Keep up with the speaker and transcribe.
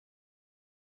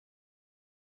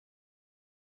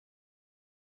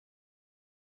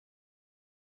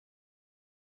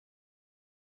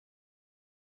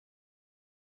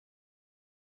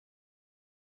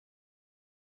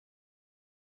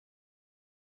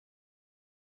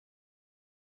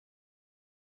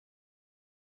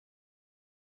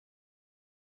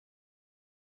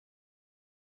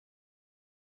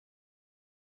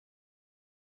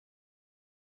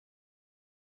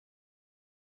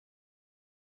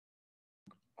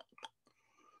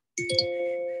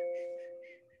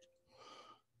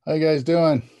How you guys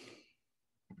doing?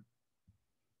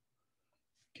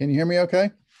 Can you hear me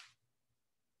okay?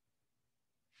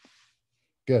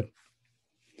 Good.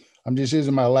 I'm just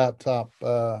using my laptop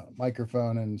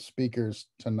microphone and speakers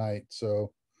tonight,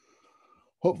 so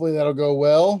hopefully that'll go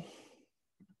well.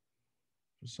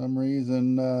 For some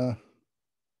reason,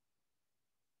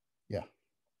 yeah.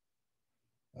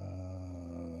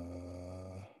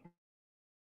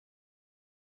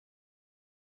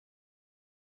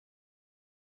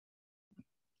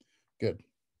 Good.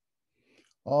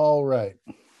 All right.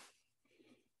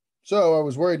 So I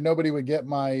was worried nobody would get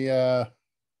my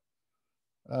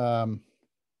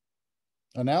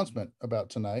announcement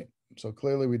about tonight. So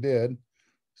clearly we did.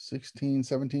 16,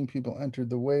 17 people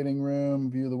entered the waiting room.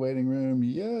 View the waiting room.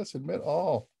 Yes, admit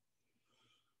all.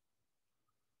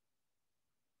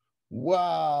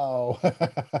 Wow.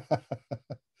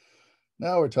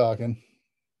 Now we're talking.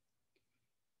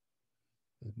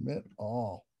 Admit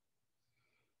all.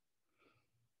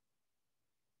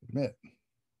 Admit.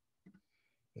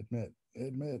 Admit.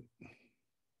 Admit.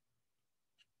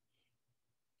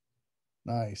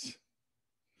 Nice.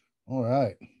 All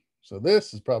right. So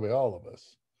this is probably all of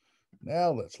us.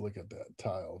 Now let's look at that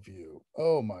tile view.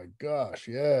 Oh my gosh.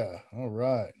 Yeah. All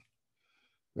right.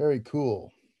 Very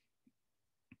cool.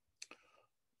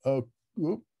 Oh,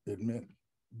 whoop, admit.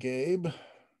 Gabe. I'm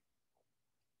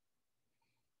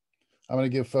going to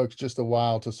give folks just a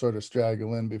while to sort of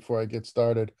straggle in before I get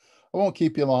started. I won't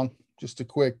keep you long. Just a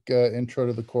quick intro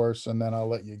to the course, and then I'll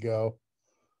let you go.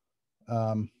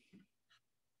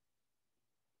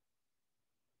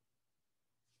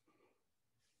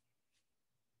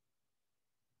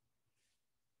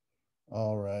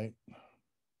 All right.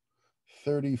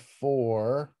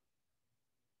 34.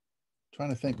 Trying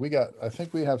to think. I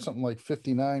think we have something like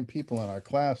 59 people in our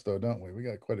class, though, don't we? We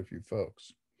got quite a few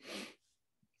folks.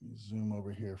 Zoom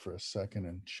over here for a second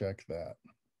and check that.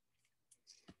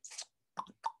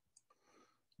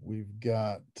 We've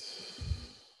got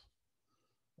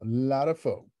a lot of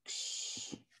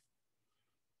folks.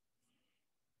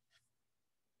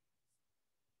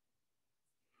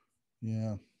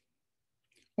 Yeah.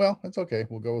 Well, it's okay.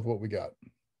 We'll go with what we got.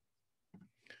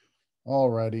 All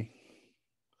righty.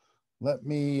 Let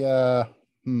me, how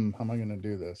am I going to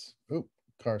do this? Oh,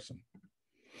 Carson.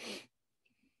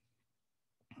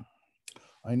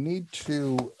 I need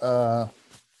to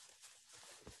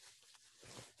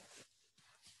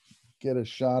get a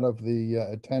shot of the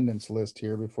attendance list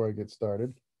here before I get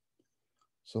started.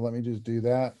 So let me just do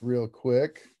that real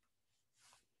quick.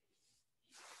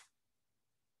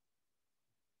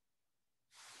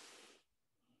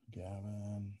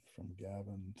 Gavin, from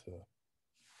Gavin to,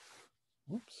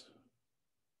 whoops.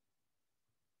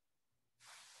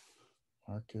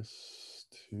 Marcus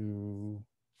to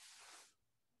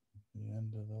the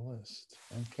end of the list.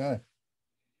 Okay.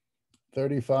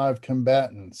 35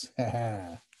 combatants.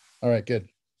 All right, good.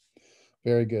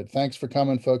 Very good. Thanks for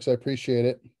coming, folks. I appreciate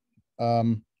it.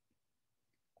 What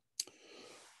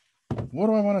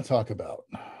do I want to talk about?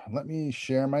 Let me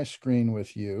share my screen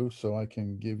with you so I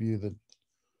can give you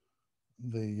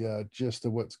the gist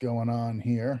of what's going on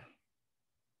here.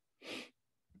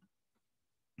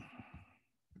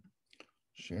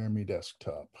 Share me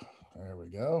desktop. There we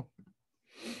go.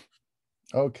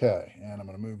 Okay, and I'm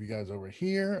going to move you guys over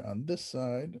here on this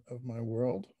side of my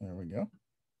world. There we go.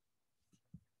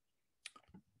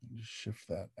 Just shift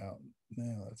that out.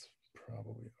 Now that's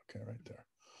probably okay right there.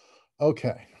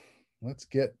 Okay, let's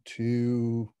get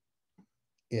to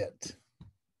it.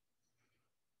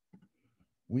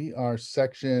 We are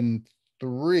section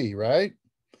 3, right?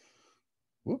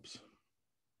 Whoops.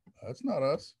 That's not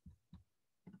us.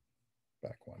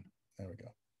 Back one. There we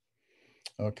go.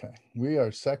 Okay, we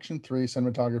are section 3,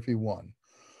 cinematography 1.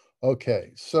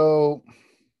 Okay, so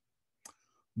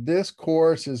this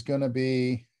course is going to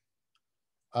be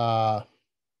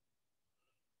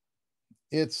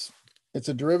it's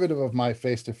a derivative of my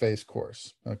face-to-face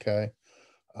course. Okay,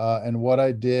 and what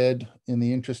I did in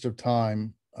the interest of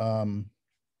time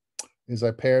is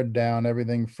I pared down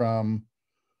everything from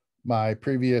my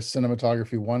previous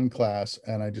cinematography 1 class,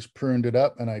 and I just pruned it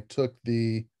up, and I took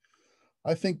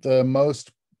I think the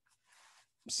most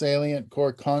salient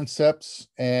core concepts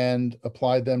and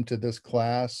applied them to this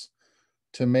class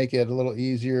to make it a little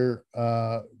easier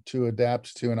to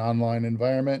adapt to an online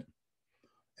environment,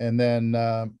 and then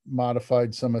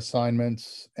modified some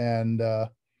assignments and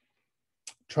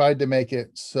tried to make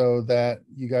it so that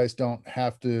you guys don't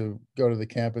have to go to the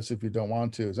campus if you don't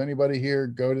want to. Does anybody here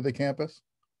go to the campus?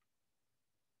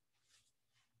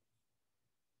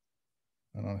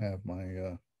 I don't have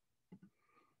my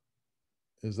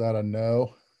Is that a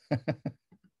no?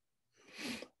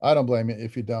 I don't blame you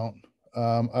if you don't.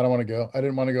 I don't want to go. I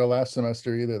didn't want to go last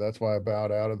semester either. That's why I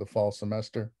bowed out of the fall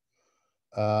semester.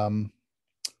 But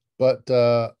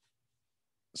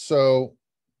so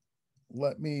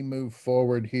let me move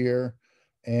forward here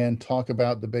and talk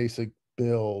about the basic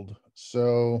build.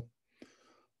 So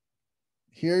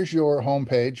here's your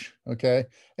homepage. Okay,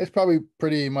 it's probably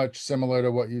pretty much similar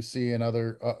to what you see in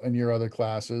other in your other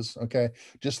classes. Okay,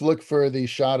 just look for the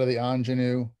shot of the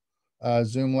ingenue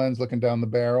zoom lens looking down the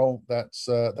barrel. That's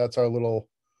our little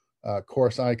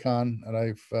course icon that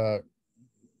I've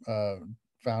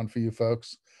found for you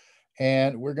folks.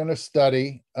 And we're going to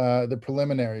study the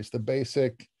preliminaries, the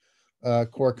basic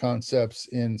core concepts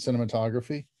in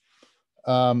cinematography.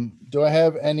 Do I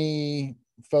have any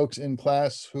folks in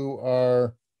class who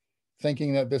are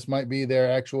thinking that this might be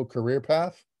their actual career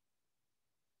path?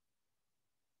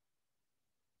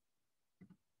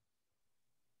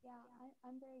 Yeah,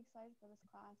 I'm very excited for this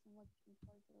class and looking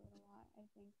forward to it a lot. I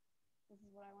think this is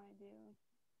what I want to do.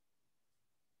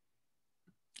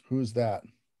 Who's that?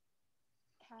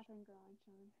 Catherine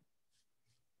Garlanchon.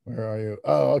 Where are you?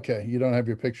 Oh, okay. You don't have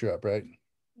your picture up, right?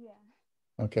 Yeah.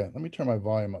 Okay. Let me turn my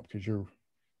volume up because you're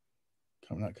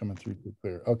not coming through too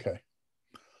clear. Okay.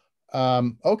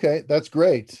 Okay, that's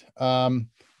great.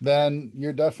 Then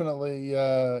you're definitely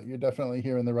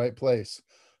here in the right place.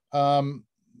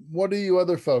 What are you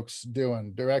other folks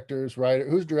doing? Directors, writer?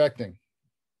 Who's directing?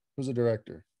 Who's a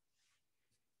director?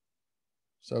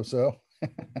 So.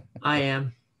 I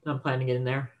am. I'm planning to get in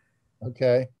there.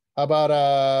 Okay. How about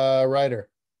a writer?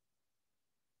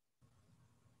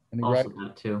 Any Also writer?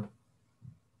 that too.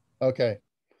 Okay.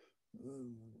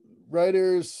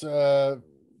 Writers,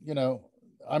 you know,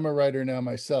 I'm a writer now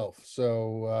myself,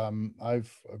 so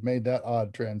I've made that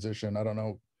odd transition. I don't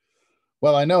know.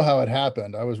 Well, I know how it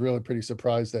happened. I was really pretty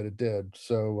surprised that it did.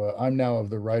 So I'm now of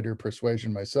the writer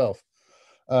persuasion myself,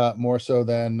 more so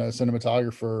than a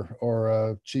cinematographer or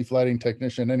a chief lighting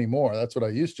technician anymore. That's what I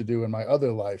used to do in my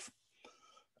other life.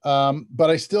 But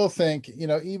I still think, you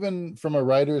know, even from a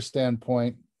writer's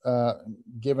standpoint,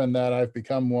 given that I've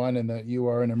become one and that you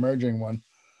are an emerging one,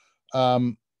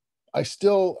 I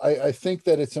think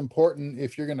that it's important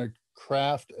if you're going to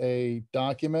craft a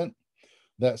document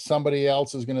that somebody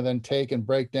else is going to then take and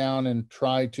break down and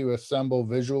try to assemble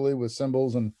visually with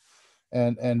symbols and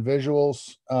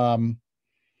visuals.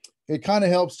 It kind of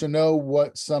helps to know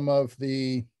what some of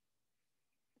the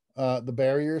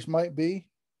barriers might be.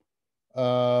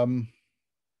 So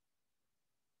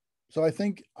I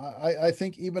think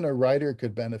even a writer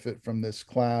could benefit from this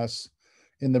class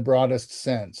in the broadest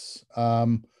sense.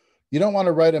 You don't want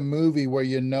to write a movie where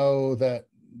you know that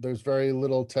there's very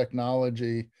little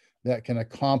technology that can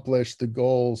accomplish the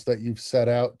goals that you've set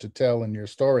out to tell in your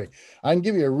story. I can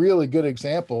give you a really good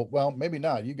example. Well, maybe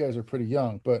not. You guys are pretty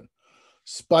young, but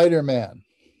Spider-Man,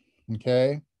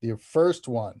 okay? The first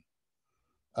one.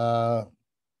 Who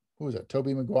was it?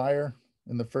 Tobey Maguire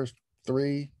in the first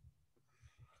three?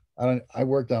 I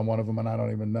worked on one of them and I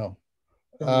don't even know.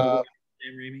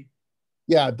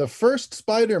 Yeah, the first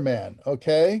Spider-Man,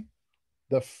 okay?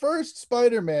 The first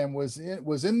Spider-Man was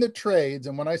in the trades,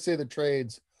 and when I say the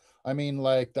trades, I mean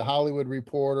like the Hollywood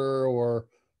Reporter or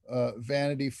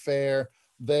Vanity Fair.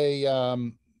 They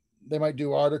might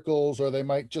do articles or they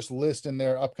might just list in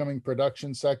their upcoming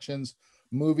production sections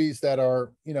movies that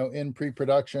are, you know, in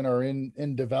pre-production or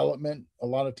in development. A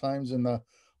lot of times in the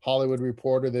Hollywood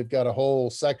Reporter, they've got a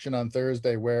whole section on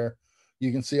Thursday where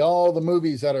you can see all the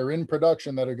movies that are in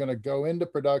production that are going to go into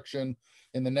production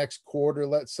in the next quarter,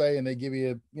 let's say, and they give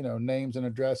you, you know, names and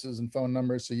addresses and phone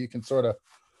numbers so you can sort of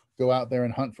go out there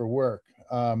and hunt for work.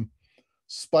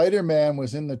 Spider-Man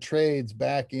was in the trades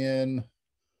back in,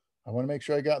 I want to make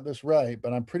sure I got this right,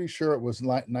 but I'm pretty sure it was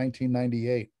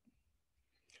 1998,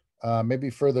 maybe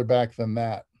further back than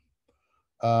that.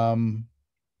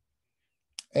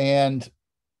 And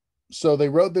so they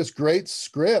wrote this great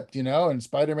script, you know, and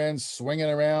Spider-Man's swinging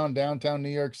around downtown New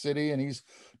York City and he's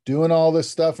doing all this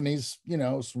stuff and he's, you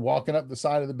know, walking up the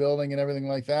side of the building and everything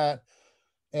like that.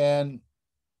 And,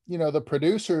 you know, the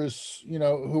producers, you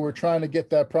know, who were trying to get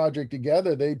that project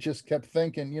together, they just kept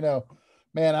thinking, you know,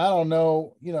 man, I don't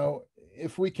know, you know,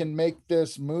 if we can make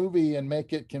this movie and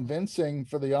make it convincing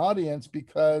for the audience,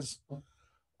 because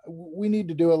we need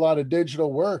to do a lot of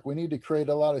digital work. We need to create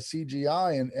a lot of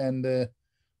CGI and the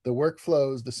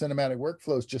workflows, the cinematic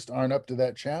workflows just aren't up to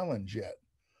that challenge yet.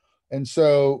 And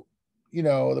so, you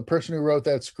know, the person who wrote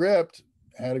that script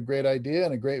had a great idea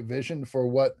and a great vision for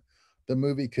what the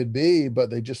movie could be, but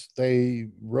they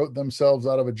wrote themselves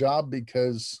out of a job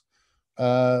because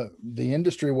the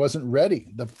industry wasn't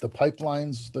ready. The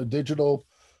pipelines, the digital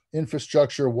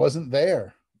infrastructure wasn't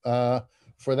there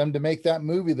for them to make that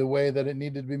movie the way that it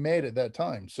needed to be made at that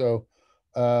time. So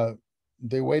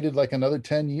they waited like another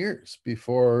 10 years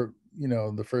before, you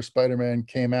know, the first Spider-Man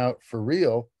came out for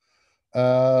real.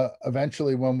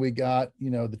 Eventually when we got, you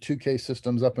know, the 2K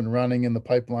systems up and running in the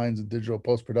pipelines of digital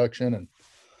post-production,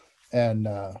 and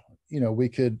you know, we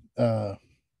could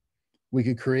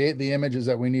create the images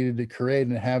that we needed to create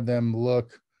and have them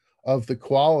look of the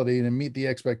quality and meet the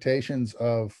expectations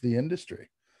of the industry.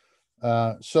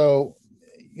 So,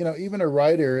 you know, even a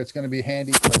writer, it's going to be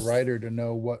handy for a writer to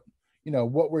know what, you know,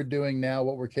 what we're doing now,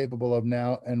 what we're capable of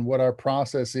now, and what our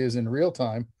process is in real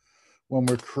time when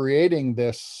we're creating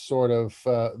this sort of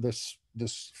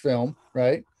this film,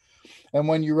 right? And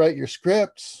when you write your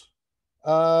scripts,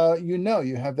 you know,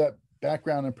 you have that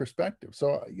background and perspective.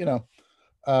 So, you know,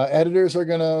 editors are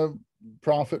going to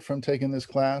profit from taking this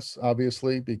class,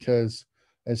 obviously, because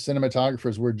as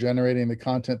cinematographers, we're generating the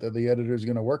content that the editor is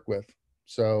going to work with.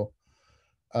 So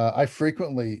I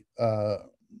frequently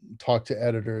talk to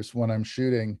editors when I'm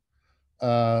shooting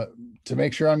to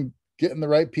make sure I'm getting the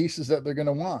right pieces that they're going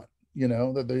to want, you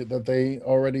know, that they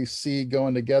already see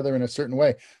going together in a certain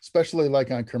way, especially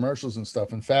like on commercials and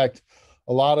stuff. In fact,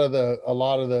 a lot of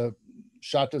the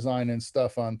shot design and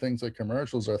stuff on things like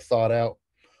commercials are thought out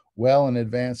well in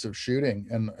advance of shooting,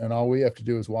 and all we have to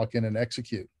do is walk in and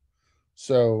execute.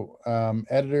 So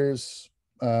editors,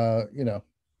 you know,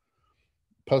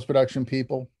 post-production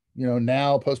people, you know,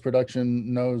 now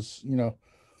post-production knows, you know,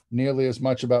 nearly as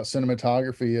much about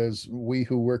cinematography as we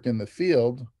who work in the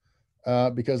field,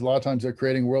 because a lot of times they're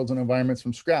creating worlds and environments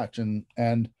from scratch. And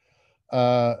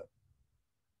a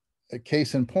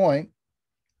case in point,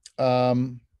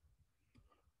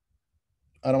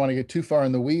 I don't want to get too far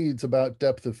in the weeds about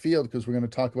depth of field because we're going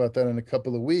to talk about that in a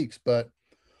couple of weeks, but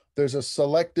there's a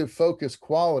selective focus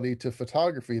quality to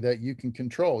photography that you can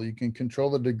control. You can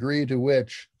control the degree to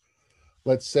which,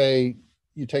 let's say,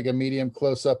 you take a medium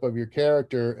close up of your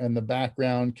character and the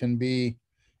background can be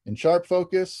in sharp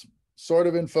focus, sort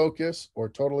of in focus, or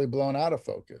totally blown out of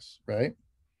focus, right?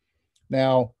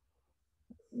 Now,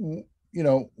 you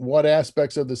know, what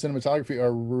aspects of the cinematography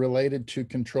are related to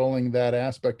controlling that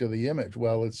aspect of the image?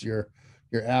 Well, it's your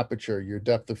aperture, your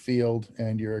depth of field,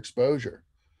 and your exposure.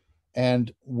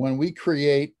 And when we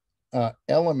create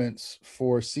elements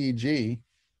for CG,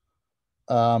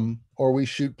 or we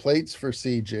shoot plates for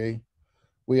CG,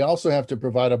 we also have to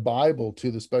provide a Bible to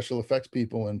the special effects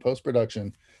people in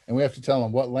post-production. And we have to tell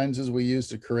them what lenses we use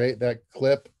to create that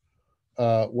clip,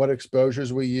 what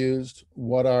exposures we used,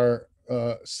 what our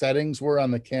settings were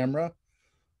on the camera,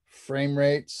 frame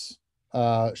rates,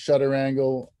 shutter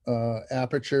angle,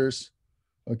 apertures,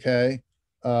 okay,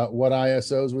 what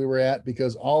ISOs we were at,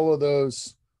 because all of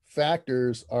those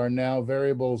factors are now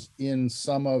variables in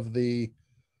some of the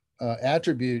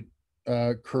attribute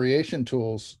creation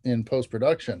tools in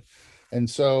post-production. And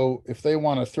so if they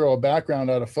want to throw a background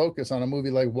out of focus on a movie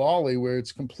like WALL-E, where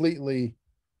it's completely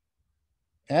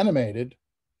animated,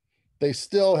 they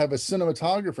still have a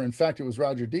cinematographer. In fact, it was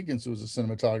Roger Deakins who was a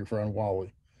cinematographer on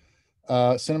WALL-E,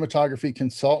 cinematography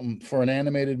consultant for an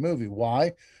animated movie.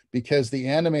 Why? Because the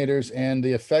animators and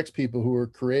the effects people who were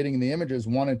creating the images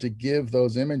wanted to give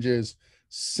those images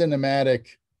cinematic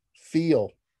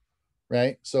feel,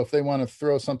 right? So if they want to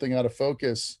throw something out of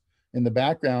focus in the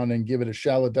background and give it a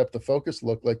shallow depth of focus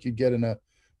look like you'd get in a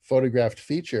photographed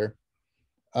feature,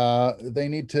 they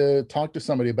need to talk to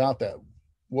somebody about that.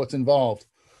 What's involved?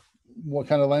 What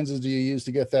kind of lenses do you use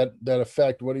to get that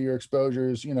effect? What are your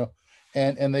exposures? You know,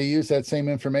 and they use that same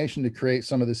information to create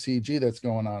some of the CG that's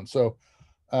going on. So,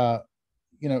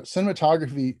 you know,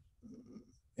 cinematography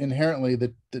inherently,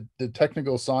 the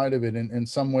technical side of it in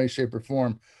some way, shape, or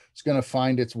form, is going to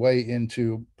find its way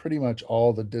into pretty much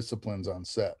all the disciplines on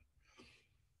set.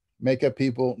 Makeup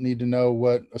people need to know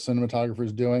what a cinematographer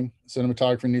is doing.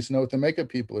 Cinematographer needs to know what the makeup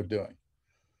people are doing.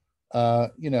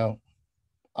 You know,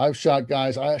 I've shot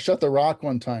guys. I shot The Rock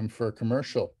one time for a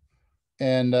commercial,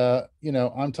 and you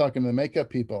know, I'm talking to the makeup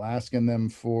people, asking them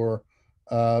for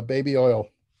baby oil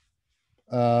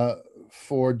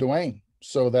for Dwayne,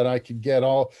 so that I could get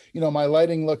all, you know, my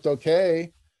lighting looked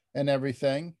okay and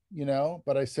everything, you know,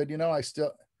 but I said, you know, I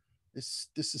still, this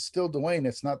is still Dwayne.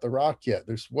 It's not The Rock yet.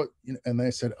 There's what, you know, and they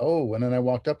said, oh, and then I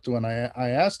walked up to him and I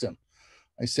asked him,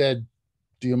 I said,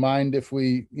 do you mind if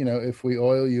we, you know, if we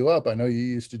oil you up? I know you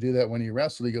used to do that when you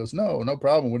wrestled. He goes, no, no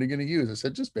problem. What are you going to use? I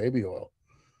said, just baby oil.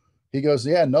 He goes,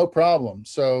 yeah, no problem.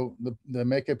 So the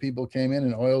makeup people came in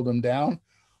and oiled him down.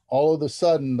 All of a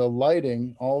sudden, the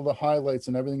lighting, all the highlights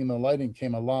and everything in the lighting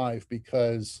came alive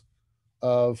because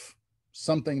of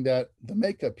something that the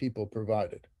makeup people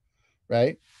provided,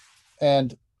 right?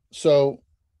 And So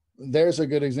there's a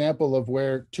good example of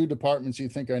where two departments you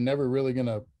think are never really going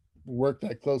to work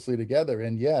that closely together,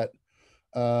 and yet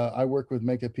I work with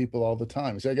makeup people all the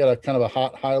time. So I got a kind of a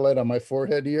hot highlight on my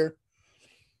forehead here.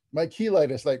 My key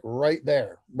light is like right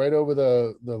there, right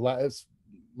over it's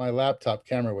my laptop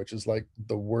camera, which is like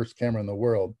the worst camera in the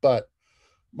world. But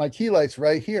my key light's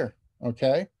right here.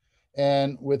 Okay.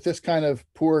 And with this kind of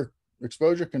poor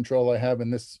exposure control I have in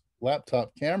this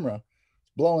laptop camera,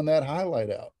 it's blowing that highlight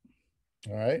out.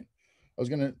 All right. I was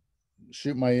going to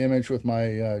shoot my image with my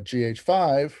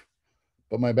GH5,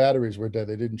 but my batteries were dead.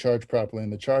 They didn't charge properly in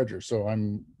the charger. So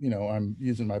I'm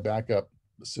using my backup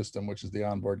system, which is the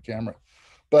onboard camera.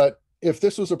 But if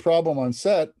this was a problem on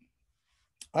set,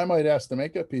 I might ask the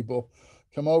makeup people,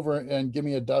 come over and give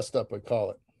me a dust up, I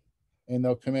call it. And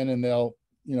they'll come in and they'll,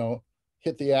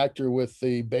 hit the actor with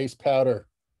the base powder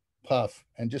puff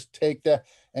and just take that,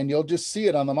 and you'll just see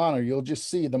it on the monitor. You'll just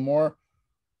see the more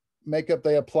makeup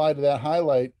they apply to that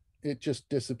highlight, it just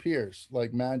disappears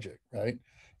like magic, right?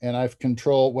 And I've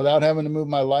controlled, without having to move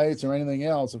my lights or anything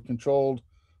else, I've controlled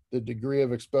the degree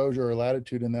of exposure or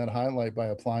latitude in that highlight by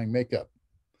applying makeup.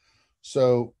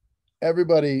 So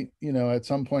everybody, at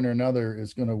some point or another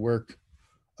is going to work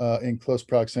in close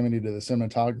proximity to the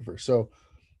cinematographer. So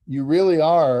you really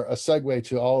are a segue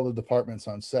to all the departments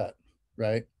on set,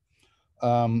 right?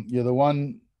 You're the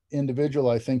one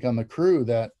individual, I think, on the crew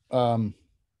that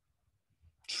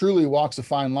truly walks a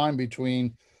fine line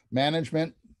between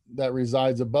management that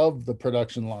resides above the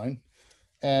production line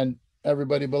and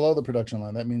everybody below the production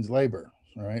line. That means labor,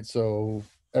 all right? So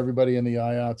everybody in the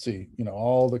IATSE,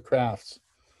 all the crafts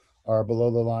are below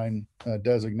the line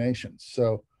designations.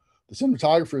 So the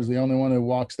cinematographer is the only one who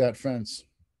walks that fence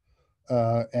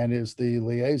and is the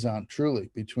liaison truly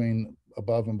between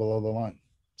above and below the line.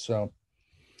 So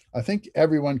I think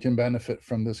everyone can benefit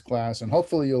from this class, and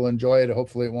hopefully you'll enjoy it.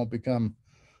 Hopefully it won't become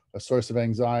a source of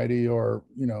anxiety or,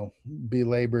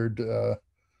 belabored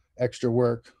extra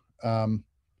work. I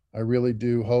really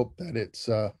do hope that it's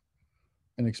an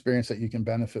experience that you can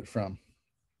benefit from.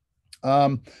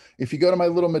 If you go to my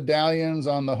little medallions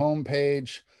on the home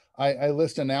page, I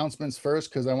list announcements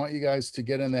first because I want you guys to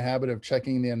get in the habit of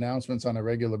checking the announcements on a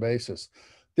regular basis.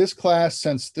 This class,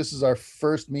 since this is our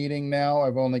first meeting now,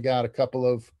 I've only got a couple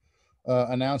of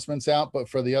announcements out, but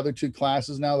for the other two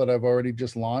classes now that I've already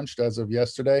just launched as of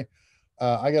yesterday,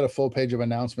 I got a full page of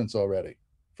announcements already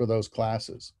for those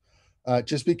classes.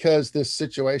 Just because this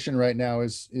situation right now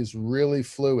is really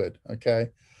fluid. Okay.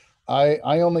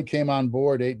 I only came on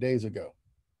board 8 days ago.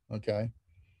 Okay.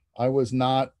 I was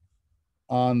not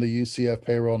on the UCF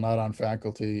payroll, not on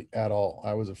faculty at all.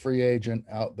 I was a free agent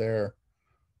out there.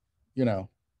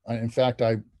 In fact,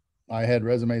 I had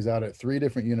resumes out at 3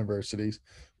 different universities.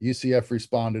 UCF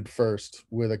responded first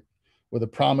with a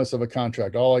promise of a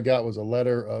contract. All I got was a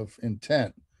letter of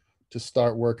intent to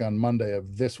start work on Monday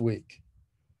of this week,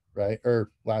 right?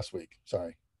 Or last week.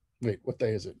 Sorry. Wait, what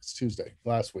day is it? It's Tuesday,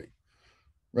 last week,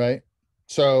 right?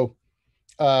 So,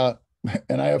 and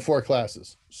I have 4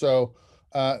 classes. So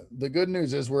the good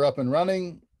news is we're up and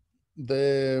running.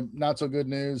 The not so good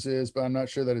news is, but I'm not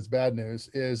sure that it's bad news,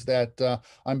 is that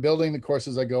I'm building the course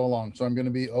as I go along. So I'm going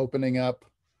to be opening up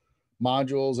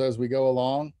modules as we go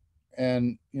along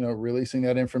and, releasing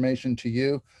that information to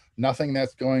you. Nothing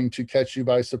that's going to catch you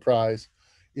by surprise.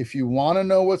 If you want to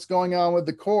know what's going on with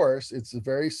the course, it's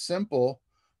very simple.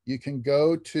 You can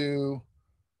go to,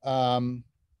 go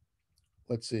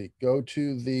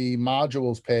to the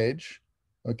modules page,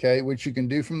 okay, which you can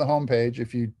do from the home page.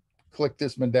 If you click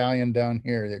this medallion down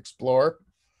here, the Explore,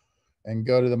 and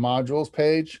go to the modules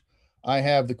page, I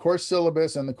have the course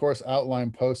syllabus and the course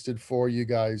outline posted for you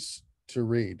guys to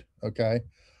read, okay?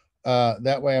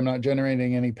 That way I'm not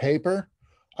generating any paper.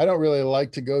 I don't really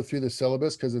like to go through the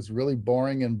syllabus because it's really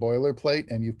boring and boilerplate,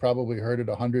 and you've probably heard it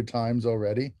 100 times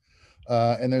already.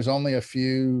 And there's only a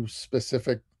few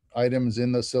specific items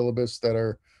in the syllabus that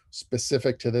are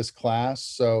specific to this class.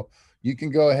 So you can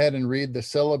go ahead and read the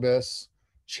syllabus,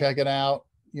 check it out,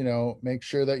 make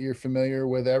sure that you're familiar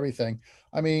with everything.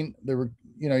 I mean,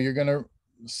 you're going to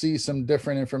see some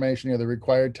different information. The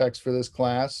required text for this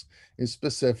class is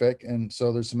specific. And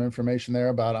so there's some information there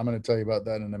about, I'm going to tell you about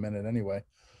that in a minute anyway.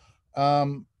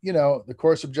 The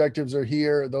course objectives are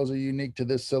here. Those are unique to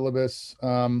this syllabus.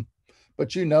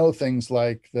 But things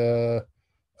like the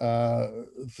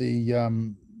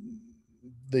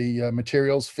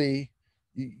materials fee,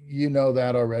 you know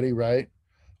that already, right?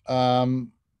 So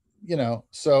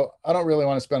I don't really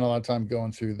want to spend a lot of time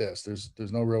going through this.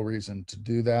 There's no real reason to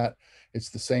do that. It's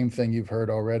the same thing you've heard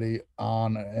already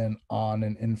on and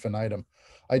infinitum.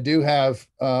 I do have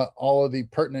all of the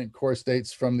pertinent course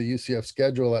dates from the UCF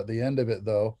schedule at the end of it,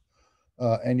 though,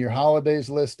 and your holidays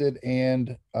listed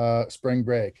and spring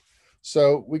break.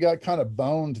 So we got kind of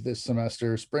boned this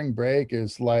semester. Spring break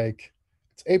is like,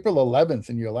 it's April 11th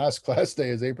and your last class day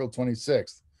is April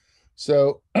 26th.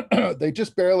 So they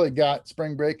just barely got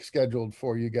spring break scheduled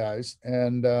for you guys.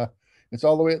 And it's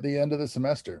all the way at the end of the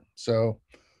semester. So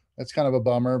that's kind of a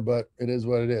bummer, but it is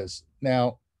what it is.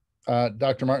 Now,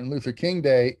 Dr. Martin Luther King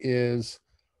Day is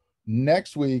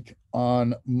next week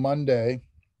on Monday.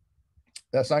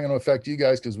 That's not going to affect you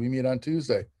guys because we meet on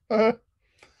Tuesday.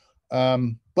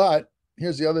 But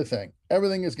here's the other thing.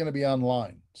 Everything is going to be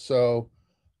online. So,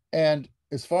 and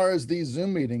as far as these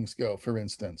Zoom meetings go, for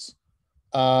instance,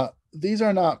 these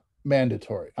are not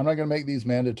mandatory. I'm not going to make these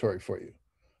mandatory for you.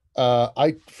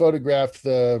 I photographed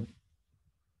the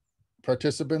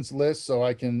participants list so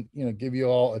I can, give you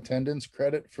all attendance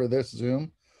credit for this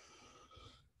Zoom.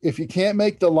 If you can't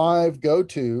make the live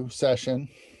go-to session,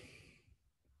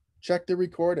 check the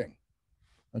recording.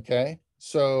 Okay.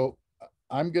 So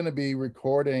I'm going to be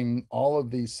recording all of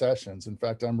these sessions. In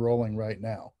fact, I'm rolling right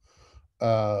now.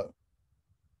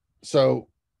 So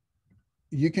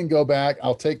you can go back.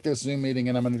 I'll take this Zoom meeting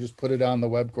and I'm going to just put it on the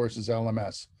Webcourses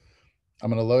LMS. I'm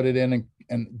going to load it in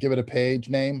and give it a page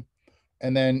name.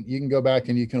 And then you can go back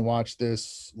and you can watch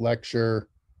this lecture,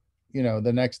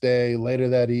 the next day, later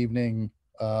that evening,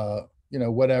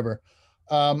 whatever.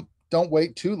 Don't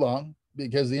wait too long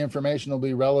because the information will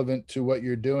be relevant to what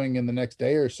you're doing in the next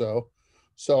day or so.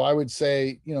 So I would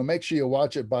say, make sure you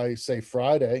watch it by, say,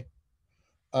 Friday.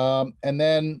 And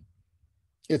then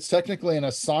it's technically an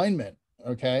assignment,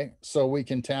 okay? So we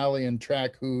can tally and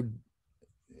track who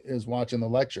is watching the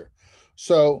lecture.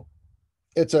 So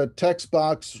it's a text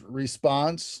box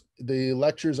response. The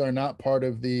lectures are not part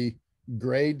of the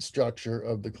grade structure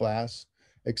of the class,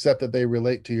 except that they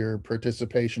relate to your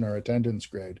participation or attendance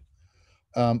grade.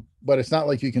 But it's not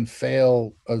like you can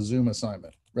fail a Zoom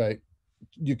assignment, right?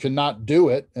 You cannot do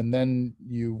it, and then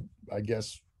you, I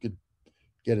guess, could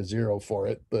get a 0 for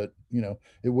it, but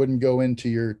it wouldn't go into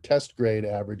your test grade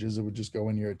averages. It would just go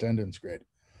in your attendance grade.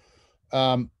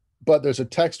 But there's a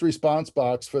text response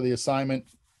box for the assignment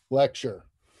lecture,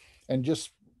 and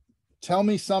just tell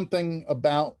me something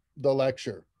about the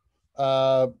lecture.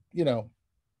 I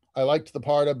liked the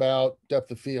part about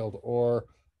depth of field, or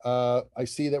I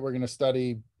see that we're going to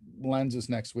study lenses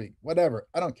next week, whatever.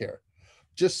 I don't care.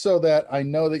 Just so that I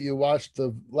know that you watched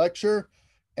the lecture.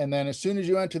 And then as soon as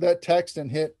you enter that text and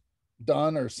hit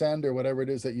done or send or whatever it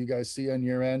is that you guys see on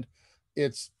your end,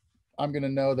 I'm going to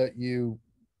know that you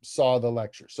saw the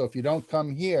lecture. So if you don't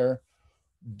come here,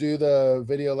 do the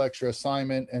video lecture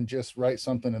assignment and just write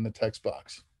something in the text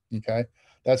box. Okay.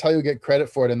 That's how you get credit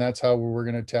for it. And that's how we're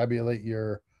going to tabulate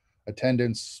your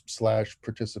attendance /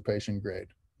 participation grade.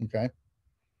 Okay.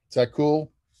 Is that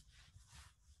cool?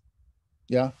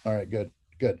 Yeah. All right. Good.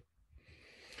 Good.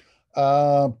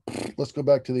 Let's go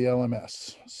back to the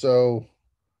LMS. So,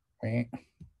 okay.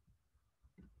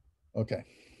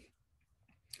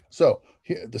 So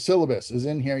here, the syllabus is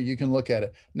in here. You can look at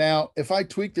it. Now, if I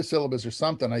tweak the syllabus or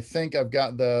something, I think I've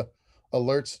got the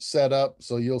alerts set up.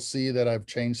 So you'll see that I've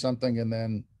changed something, and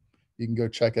then you can go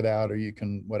check it out, or you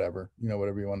can, whatever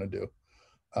you want to do.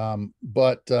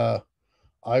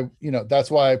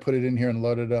 That's why I put it in here and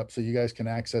load it up so you guys can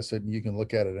access it and you can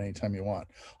look at it anytime you want.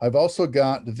 I've also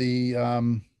got the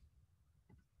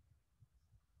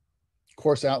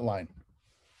course outline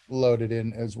loaded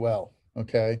in as well.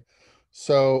 Okay.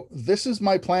 So this is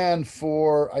my plan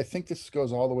for, I think this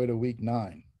goes all the way to week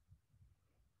 9.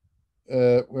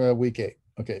 Week 8.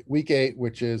 Okay. Week 8,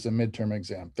 which is a midterm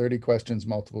exam, 30 questions,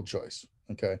 multiple choice.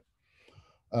 Okay.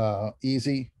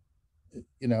 Easy.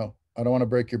 I don't want to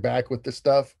break your back with this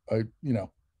stuff.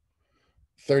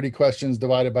 30 questions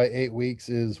divided by 8 weeks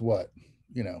is what?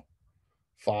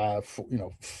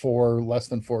 4, less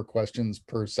than 4 questions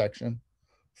per section,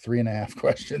 3.5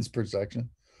 questions per section.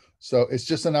 So it's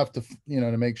just enough to,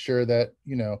 to make sure that,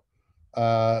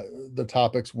 the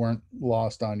topics weren't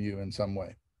lost on you in some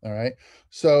way. All right.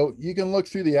 So you can look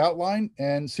through the outline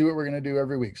and see what we're going to do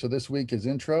every week. So this week is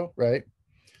intro, right?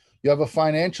 You have a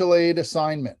financial aid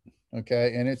assignment.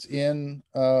 Okay. And it's in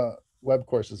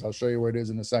Webcourses. I'll show you where it is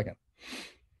in a second.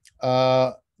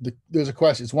 There's a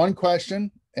question. It's one question,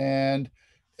 and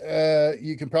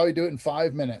you can probably do it in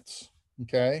 5 minutes.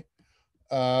 Okay.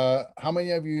 How many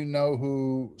of you know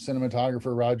who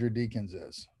cinematographer Roger Deakins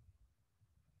is?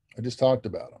 I just talked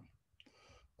about him.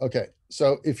 Okay.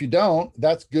 So if you don't,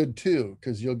 that's good too,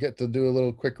 because you'll get to do a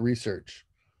little quick research.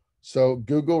 So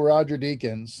Google Roger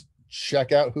Deakins,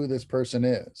 check out who this person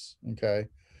is. Okay.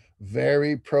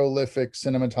 very prolific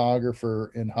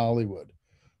cinematographer in Hollywood.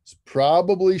 He's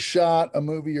probably shot a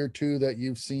movie or two that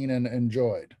you've seen and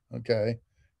enjoyed, okay,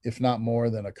 if not more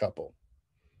than a couple.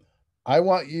 I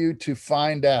want you to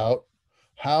find out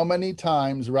how many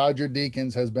times Roger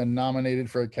Deakins has been nominated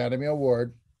for Academy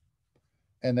Award,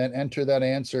 and then enter that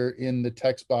answer in the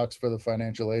text box for the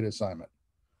financial aid assignment.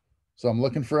 So I'm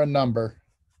looking for a number,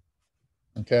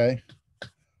 okay?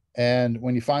 And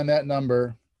when you find that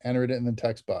number, enter it in the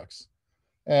text box.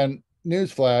 And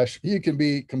newsflash, you can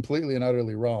be completely and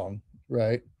utterly wrong,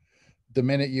 right? The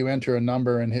minute you enter a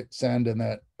number and hit send in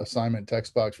that assignment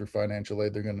text box for financial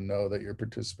aid, they're going to know that you're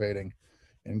participating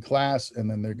in class, and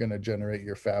then they're going to generate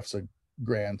your FAFSA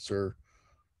grants or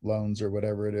loans or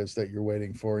whatever it is that you're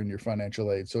waiting for in your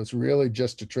financial aid. So it's really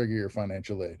just to trigger your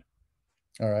financial aid.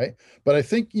 All right. But I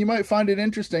think you might find it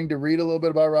interesting to read a little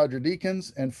bit about Roger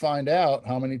Deakins and find out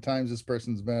how many times this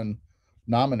person's been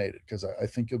nominated, because I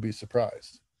think you'll be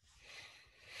surprised.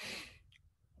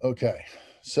 Okay.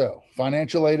 So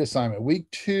financial aid assignment, week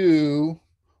 2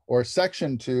 or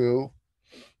section 2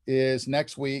 is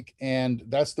next week. And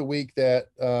that's the week that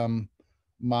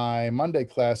my Monday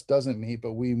class doesn't meet,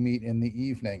 but we meet in the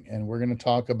evening, and we're going to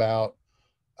talk about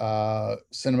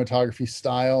cinematography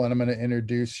style. And I'm going to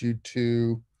introduce you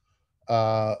to,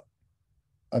 I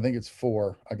think it's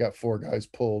 4. I got 4 guys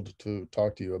pulled to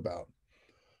talk to you about.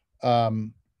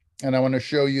 And I want to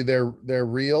show you their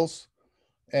reels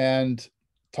and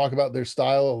talk about their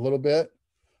style a little bit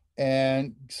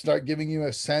and start giving you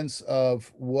a sense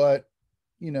of what,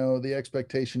 the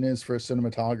expectation is for a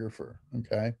cinematographer.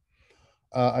 Okay.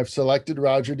 I've selected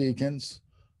Roger Deakins.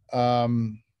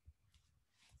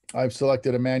 I've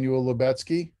selected Emmanuel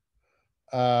Lubetsky,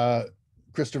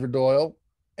 Christopher Doyle,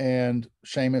 and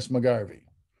Seamus McGarvey.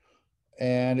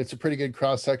 And it's a pretty good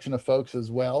cross-section of folks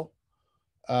as well.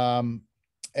 And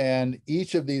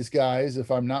each of these guys,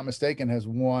 if I'm not mistaken, has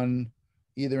won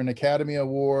either an Academy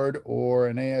Award or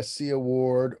an ASC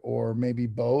Award, or maybe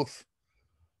both.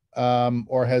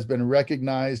 Or has been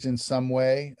recognized in some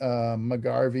way.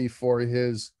 McGarvey for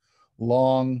his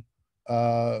long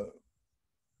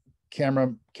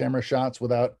camera shots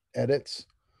without edits.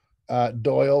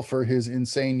 Doyle for his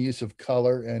insane use of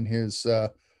color and his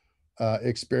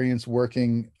experience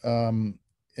working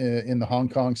in the Hong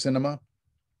Kong cinema.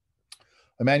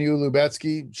 Emmanuel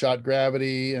Lubetsky shot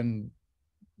Gravity and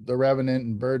The Revenant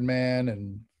and Birdman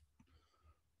and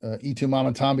E2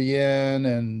 Mama Tambien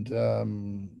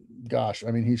and gosh, I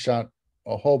mean, he shot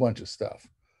a whole bunch of stuff.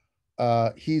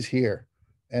 He's here.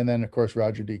 And then, of course,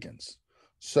 Roger Deakins.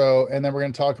 So, and then we're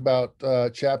going to talk about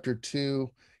chapter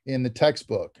 2 in the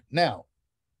textbook. Now,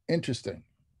 interesting.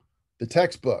 The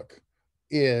textbook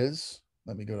is,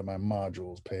 let me go to my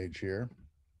modules page here.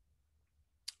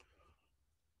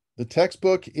 The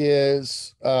textbook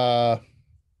is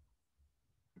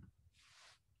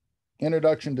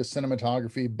Introduction to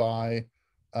Cinematography by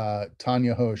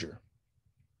Tanya Hosier.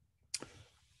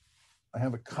 I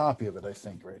have a copy of it, I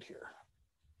think, right here.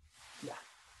 Yeah.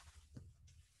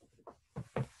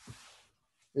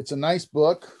 It's a nice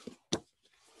book.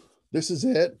 This is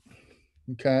it.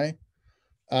 Okay.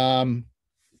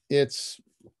 It's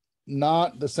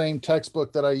not the same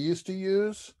textbook that I used to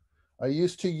use. I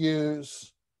used to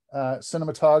use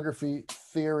Cinematography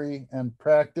Theory and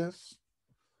Practice,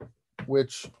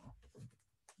 which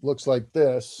looks like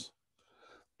this.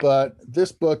 But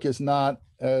this book is not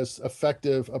as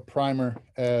effective a primer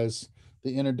as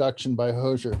the introduction by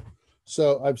Hosier.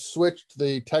 So I've switched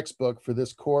the textbook for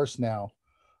this course now.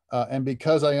 And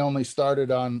because I only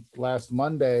started on last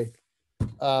Monday,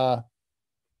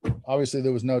 obviously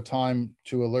there was no time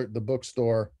to alert the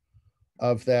bookstore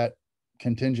of that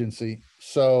contingency.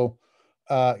 So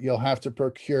you'll have to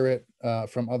procure it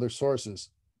from other sources.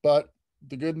 But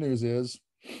the good news is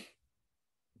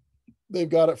they've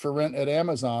got it for rent at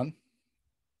Amazon.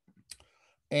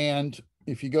 And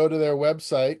if you go to their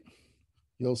website,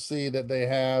 you'll see that they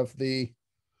have the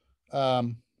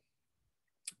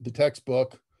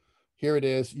textbook. Here it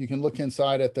is. You can look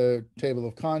inside at the table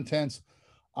of contents.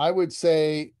 I would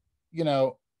say,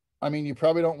 I mean, you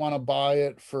probably don't want to buy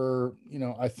it for,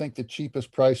 I think the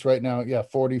cheapest price right now, yeah,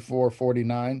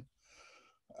 $44.49.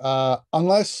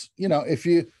 Unless, if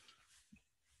you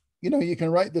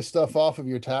can write this stuff off of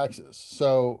your taxes.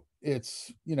 So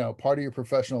it's, part of your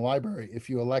professional library if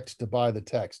you elect to buy the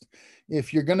text.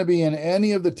 If you're going to be in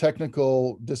any of the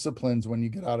technical disciplines when you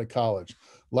get out of college,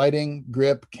 lighting,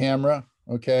 grip, camera,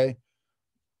 okay,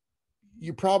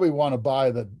 you probably want to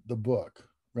buy the book,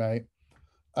 right?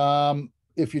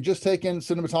 If you're just taking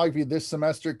cinematography this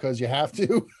semester because you have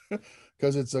to,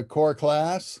 because it's a core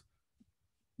class,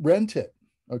 rent it,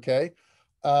 okay?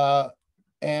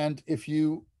 And if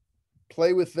you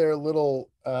play with their little,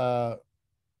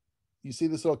 you see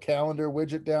this little calendar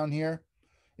widget down here?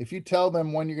 If you tell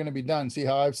them when you're going to be done, see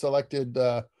how I've selected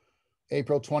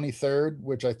April 23rd,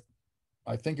 which I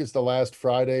think is the last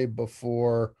Friday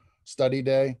before study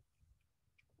day.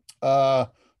 The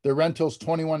rental's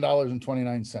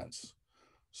 $21.29.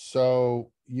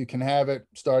 So you can have it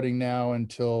starting now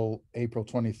until April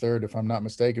 23rd, if I'm not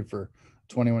mistaken, for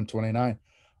 $21.29.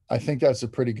 I think that's a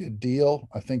pretty good deal.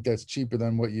 I think that's cheaper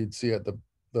than what you'd see at the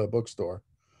bookstore.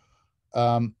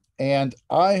 And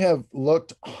I have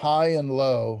looked high and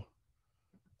low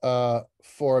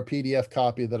for a PDF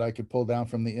copy that I could pull down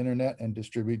from the internet and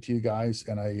distribute to you guys.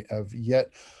 And I have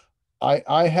yet,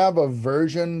 I have a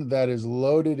version that is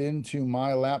loaded into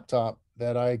my laptop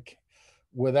that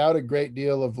without a great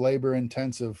deal of labor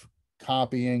intensive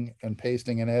copying and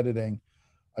pasting and editing,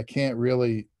 I can't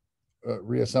really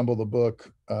reassemble the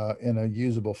book in a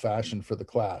usable fashion for the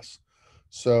class.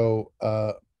 So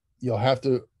you'll have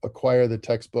to acquire the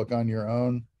textbook on your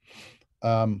own.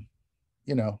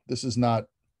 This is not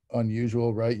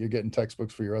unusual, right? You're getting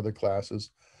textbooks for your other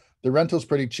classes. The rental's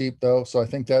pretty cheap though, so I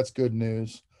think that's good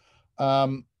news.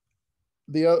 The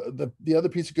other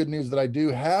piece of good news that I do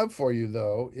have for you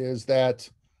though is that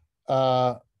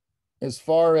as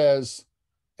far as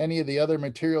any of the other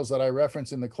materials that I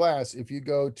reference in the class, if you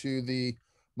go to the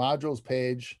modules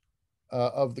page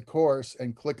of the course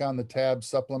and click on the tab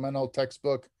supplemental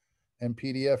textbook and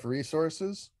PDF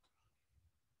resources,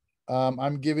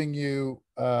 I'm giving you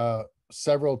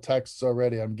several texts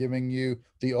already. I'm giving you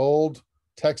the old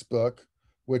textbook,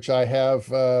 which I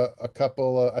have a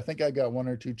couple, I think I got 1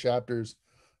 or 2 chapters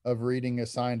of reading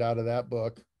assigned out of that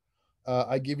book.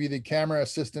 I give you the Camera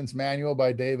Assistance Manual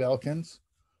by Dave Elkins.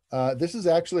 This is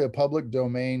actually a public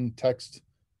domain text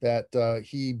that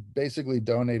he basically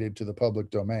donated to the public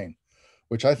domain,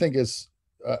 which I think is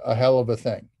a hell of a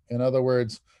thing. In other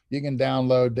words, you can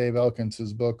download Dave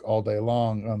Elkins's book all day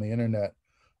long on the internet,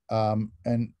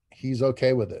 and he's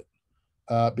okay with it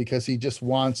because he just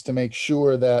wants to make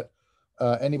sure that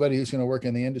anybody who's going to work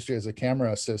in the industry as a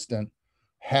camera assistant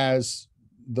has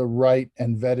the right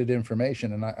and vetted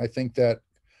information. And I think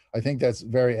that's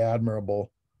very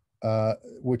admirable,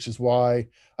 which is why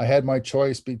I had my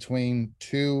choice between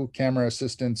 2 camera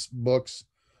assistants books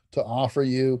to offer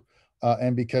you.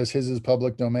 And because his is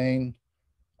public domain,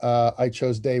 I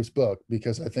chose Dave's book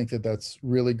because I think that that's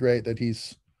really great that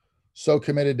he's so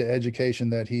committed to education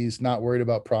that he's not worried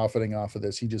about profiting off of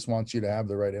this. He just wants you to have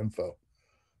the right info,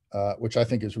 which I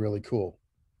think is really cool.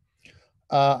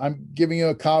 I'm giving you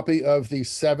a copy of the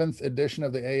 7th edition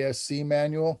of the ASC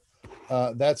manual.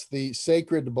 That's the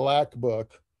Sacred Black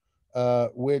book,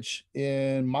 which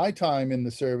in my time in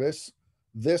the service,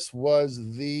 this was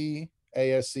the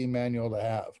ASC manual to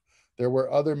have. There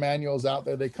were other manuals out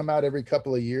there. They come out every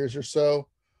couple of years or so.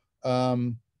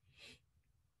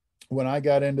 When I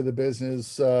got into the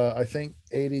business, I think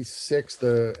 86,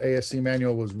 the ASC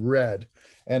manual was red,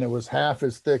 and it was half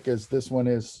as thick as this one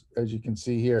is, as you can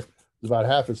see here. It's about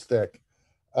half as thick.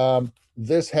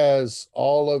 This has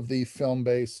all of the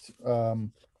film-based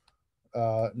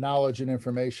knowledge and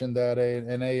information that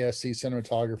an ASC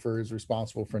cinematographer is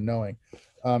responsible for knowing.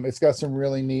 It's got some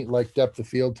really neat like depth of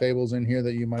field tables in here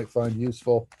that you might find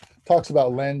useful. Talks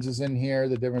about lenses in here,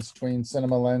 the difference between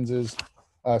cinema lenses,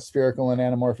 spherical and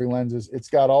anamorphic lenses. It's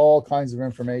got all kinds of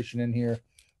information in here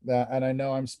and I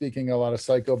know I'm speaking a lot of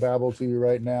psychobabble to you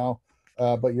right now,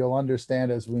 but you'll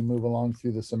understand as we move along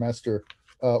through the semester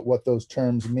what those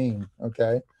terms mean,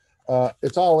 okay?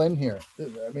 It's all in here.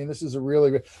 I mean, this is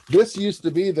this used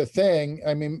to be the thing.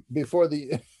 I mean, before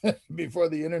the before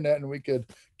the internet and we could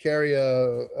carry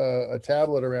a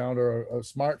tablet around or a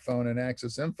smartphone and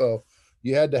access info,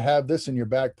 you had to have this in your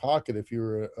back pocket if you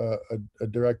were a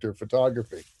director of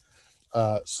photography.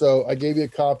 So I gave you a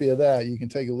copy of that. You can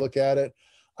take a look at it.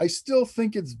 I still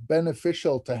think it's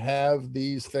beneficial to have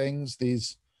these things,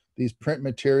 these print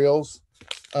materials.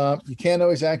 You can't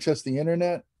always access the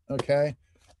internet, okay?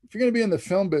 If you're going to be in the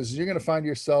film business, you're going to find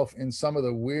yourself in some of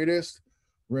the weirdest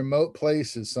remote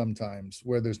places sometimes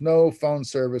where there's no phone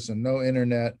service and no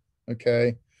internet,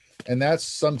 okay? And that's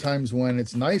sometimes when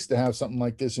it's nice to have something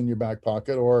like this in your back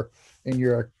pocket or in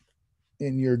your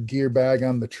gear bag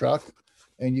on the truck,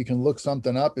 and you can look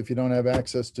something up if you don't have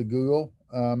access to Google.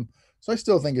 So I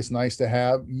still think it's nice to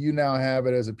have. You now have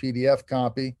it as a PDF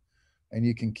copy, and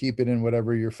you can keep it in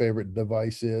whatever your favorite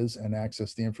device is and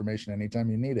access the information anytime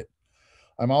you need it.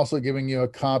 I'm also giving you a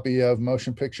copy of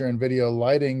Motion Picture and Video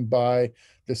Lighting by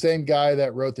the same guy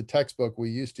that wrote the textbook we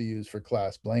used to use for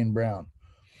class, Blaine Brown.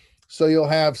 So you'll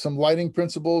have some lighting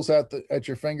principles at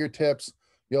your fingertips.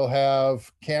 You'll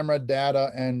have camera data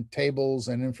and tables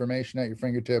and information at your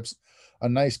fingertips, a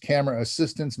nice camera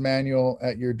assistance manual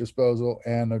at your disposal,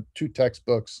 and 2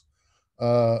 textbooks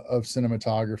of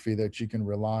cinematography that you can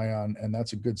rely on. And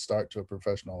that's a good start to a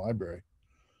professional library.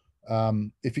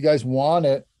 If you guys want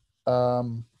it,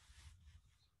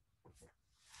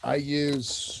 I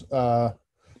use,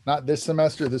 not this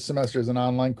semester. This semester is an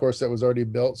online course that was already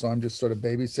built, so I'm just sort of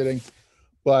babysitting.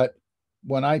 But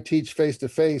when I teach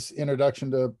face-to-face introduction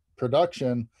to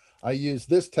production, I use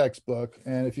this textbook.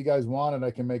 And if you guys want it, I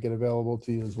can make it available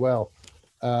to you as well.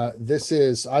 This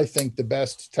is, I think, the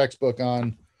best textbook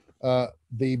on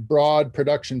the broad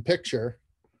production picture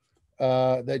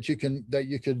that you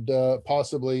could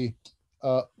possibly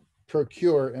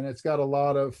procure. And it's got a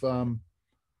lot of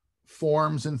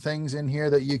forms and things in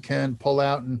here that you can pull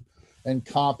out and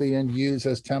copy and use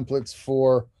as templates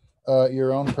for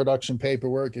your own production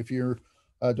paperwork. If you're,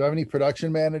 do I have any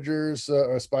production managers,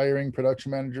 aspiring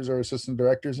production managers or assistant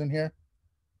directors in here?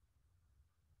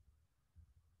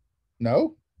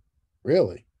 No?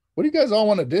 Really? What do you guys all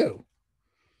want to do?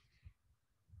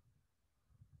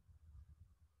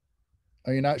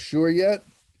 Are you not sure yet?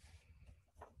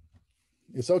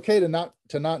 It's okay to not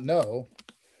know.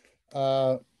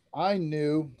 I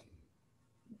knew,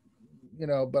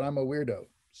 but I'm a weirdo.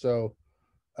 So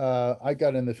I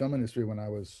got in the film industry when I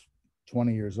was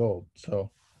 20 years old. So,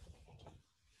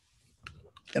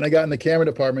 and I got in the camera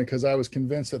department because I was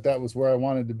convinced that was where I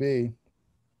wanted to be.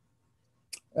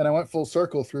 And I went full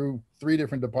circle through 3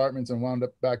 different departments and wound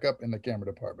up back up in the camera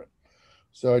department.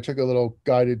 So I took a little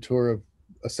guided tour of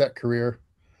a set career.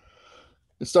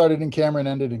 It started in camera and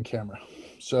ended in camera.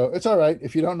 So it's all right.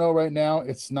 If you don't know right now,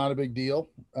 it's not a big deal.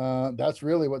 That's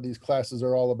really what these classes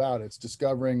are all about. It's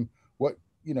discovering what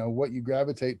you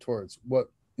gravitate towards, what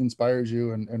inspires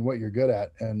you, and what you're good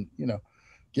at. And,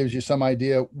 gives you some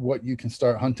idea what you can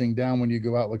start hunting down when you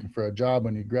go out looking for a job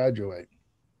when you graduate.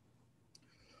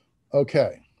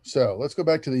 Okay, so let's go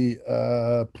back to the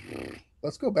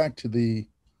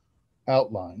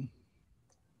outline,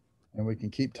 and we can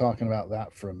keep talking about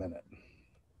that for a minute.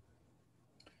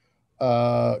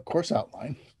 Course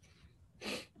outline.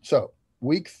 So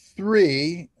week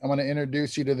 3, I'm going to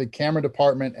introduce you to the camera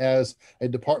department as a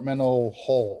departmental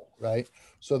whole, right?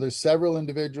 So there's several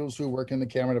individuals who work in the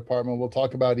camera department. We'll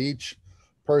talk about each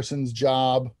person's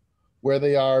job, where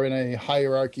they are in a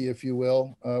hierarchy, if you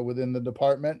will, within the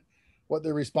department, what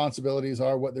their responsibilities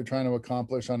are, what they're trying to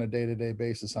accomplish on a day-to-day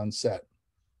basis on set.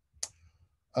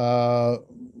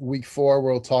 Week 4,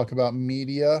 we'll talk about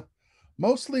media,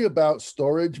 mostly about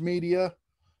storage media.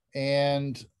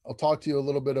 And I'll talk to you a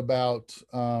little bit about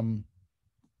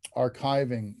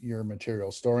archiving your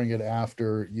material, storing it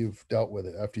after you've dealt with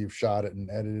it, after you've shot it and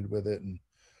edited with it and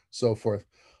so forth.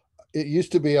 It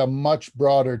used to be a much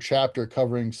broader chapter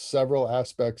covering several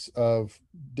aspects of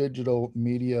digital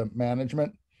media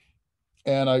management.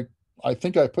 And I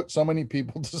think I put so many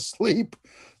people to sleep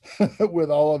with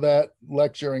all of that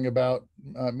lecturing about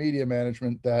media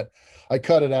management that I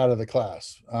cut it out of the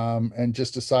class and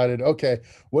just decided, okay,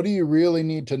 what do you really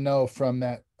need to know from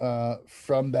that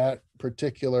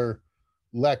particular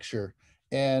lecture?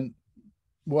 And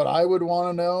what I would want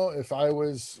to know if I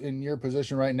was in your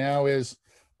position right now is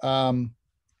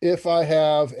if I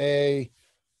have Panasonic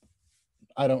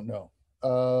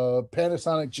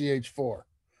GH4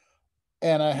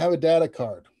 and I have a data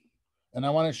card and I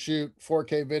want to shoot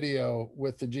 4K video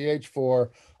with the GH4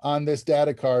 on this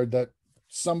data card that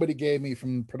somebody gave me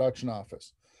from the production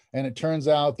office. And it turns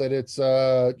out that it's,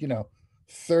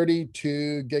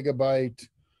 32 gigabyte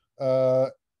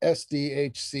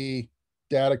SDHC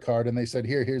data card. And they said,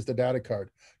 here's the data card.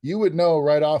 You would know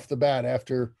right off the bat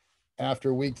after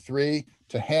week 3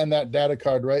 to hand that data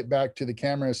card right back to the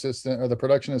camera assistant or the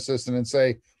production assistant and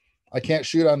say, I can't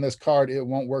shoot on this card. It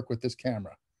won't work with this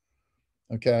camera.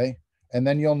 Okay. And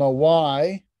then you'll know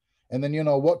why. And then you'll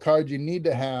know what card you need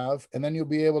to have. And then you'll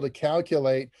be able to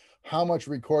calculate how much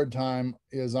record time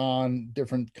is on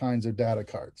different kinds of data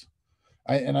cards.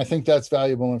 And I think that's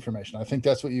valuable information. I think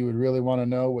that's what you would really want to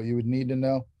know, what you would need to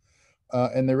know.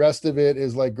 And the rest of it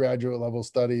is like graduate level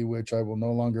study, which I will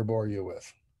no longer bore you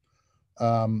with.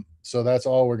 So that's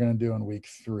all we're going to do in week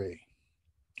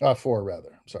 4 rather.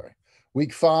 I'm sorry.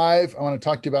 Week 5, I want to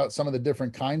talk to you about some of the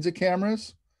different kinds of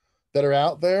cameras that are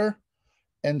out there.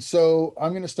 And so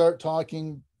I'm going to start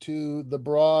talking to the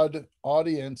broad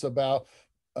audience about,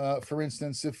 for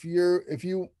instance, if you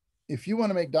want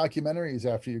to make documentaries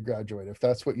after you graduate, if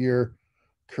that's what your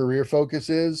career focus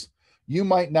is, you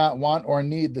might not want or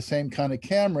need the same kind of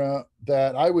camera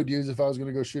that I would use if I was going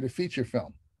to go shoot a feature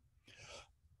film.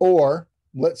 Or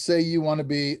let's say you want to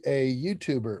be a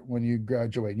YouTuber when you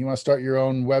graduate. You want to start your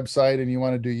own website and you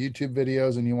want to do YouTube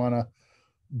videos and you want to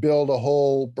build a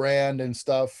whole brand and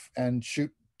stuff and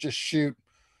just shoot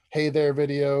hey there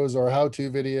videos or how-to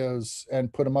videos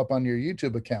and put them up on your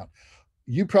YouTube account.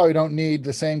 You probably don't need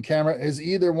the same camera as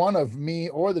either one of me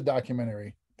or the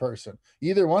documentary person.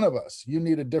 Either one of us. You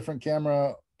need a different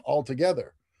camera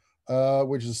altogether,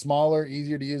 which is smaller,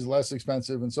 easier to use, less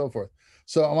expensive, and so forth.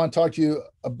 So I want to talk to you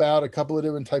about a couple of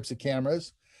different types of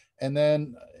cameras, and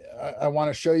then I want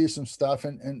to show you some stuff,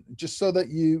 and just so that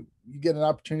you get an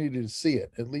opportunity to see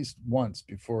it at least once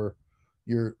before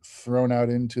you're thrown out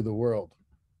into the world.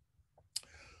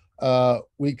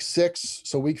 Week 6,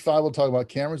 so week 5 we'll talk about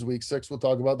cameras. Week 6 we'll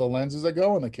talk about the lenses that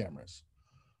go in the cameras,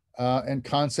 and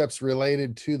concepts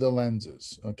related to the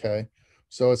lenses. Okay,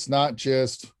 so it's not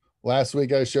just last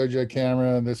week I showed you a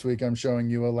camera and this week I'm showing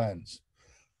you a lens.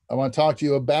 I want to talk to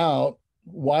you about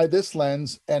why this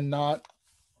lens and not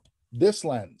this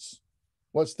lens.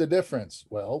 What's the difference?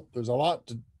 Well, there's a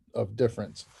lot of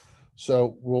difference.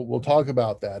 So we'll talk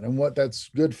about that and what that's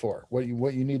good for, what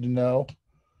you need to know,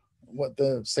 what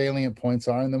the salient points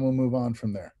are, and then we'll move on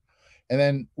from there. And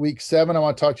then week 7, I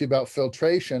want to talk to you about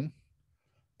filtration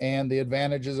and the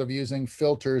advantages of using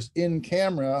filters in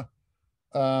camera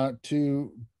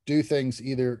to do things,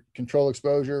 either control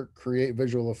exposure, create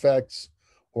visual effects,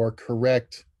 or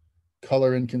correct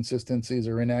color inconsistencies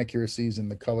or inaccuracies in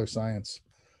the color science,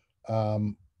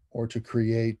 or to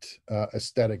create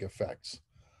aesthetic effects.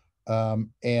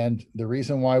 And the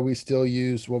reason why we still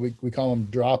use what we call them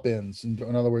drop-ins,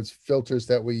 in other words, filters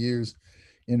that we use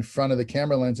in front of the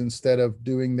camera lens instead of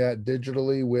doing that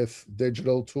digitally with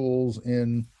digital tools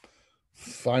in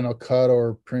Final Cut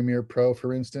or Premiere Pro,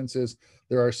 for instance, is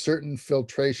there are certain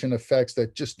filtration effects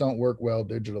that just don't work well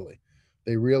digitally.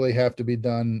 They really have to be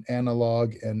done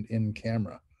analog and in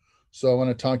camera. So I want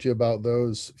to talk to you about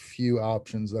those few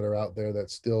options that are out there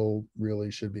that still really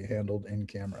should be handled in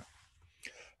camera.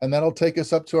 And that'll take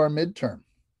us up to our midterm.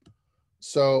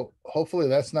 So hopefully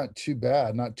that's not too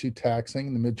bad, not too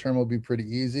taxing. The midterm will be pretty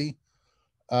easy.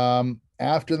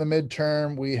 After the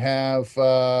midterm, we have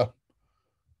a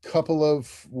couple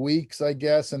of weeks, I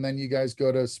guess, and then you guys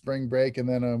go to spring break, and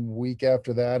then a week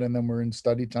after that, and then we're in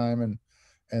study time,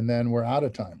 and then we're out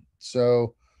of time.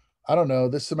 So I don't know,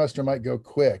 this semester might go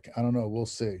quick. I don't know, we'll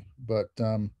see. But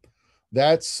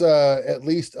that's at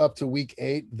least up to week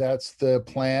 8. That's the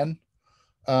plan.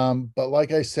 But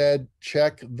like I said,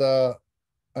 check the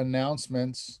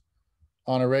announcements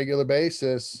on a regular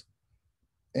basis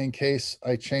in case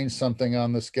I change something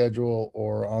on the schedule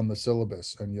or on the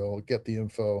syllabus, and you'll get the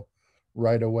info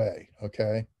right away.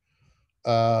 Okay.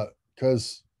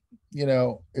 Because,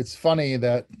 it's funny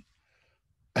that,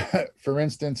 for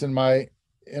instance, in my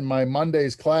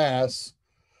Monday's class,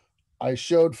 I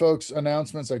showed folks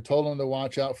announcements. I told them to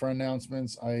watch out for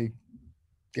announcements. I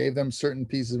gave them certain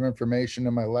pieces of information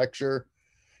in my lecture.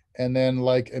 And then,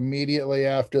 like, immediately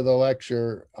after the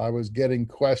lecture, I was getting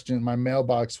questions. My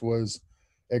mailbox was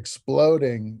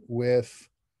exploding with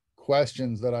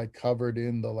questions that I covered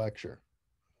in the lecture.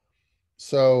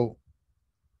 So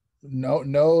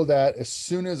know that as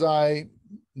soon as I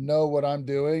know what I'm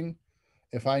doing,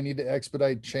 if I need to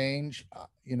expedite change,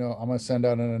 I'm going to send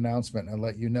out an announcement and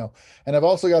let you know. And I've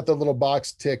also got the little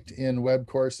box ticked in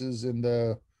Webcourses in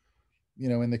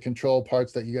the control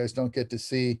parts that you guys don't get to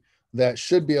see, that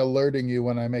should be alerting you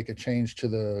when I make a change to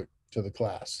the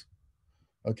class.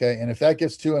 Okay. And if that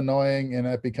gets too annoying and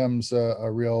that becomes a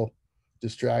real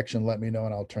distraction, let me know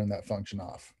and I'll turn that function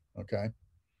off. Okay.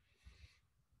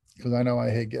 Because I know I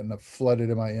hate getting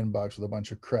flooded in my inbox with a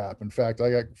bunch of crap. In fact,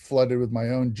 I got flooded with my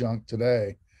own junk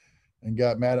today and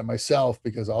got mad at myself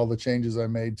because all the changes I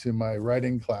made to my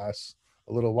writing class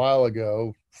a little while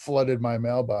ago flooded my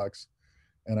mailbox.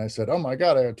 And I said, oh my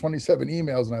God, I had 27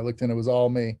 emails. And I looked and it was all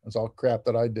me. It was all crap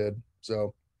that I did.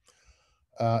 So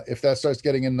if that starts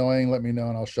getting annoying, let me know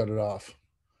and I'll shut it off.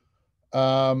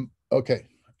 Okay.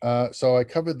 So I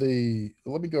covered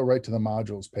let me go right to the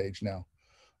modules page now.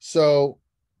 So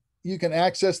you can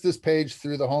access this page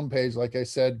through the home page. Like I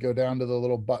said, go down to the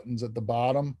little buttons at the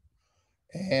bottom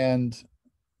and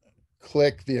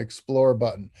click the Explore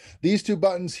button. These two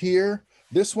buttons here,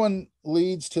 this one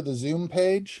leads to the Zoom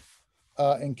page.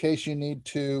 In case you need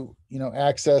to,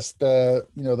 access the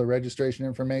registration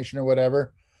information or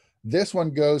whatever. This one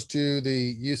goes to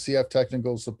the UCF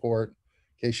technical support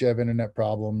in case you have internet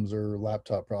problems or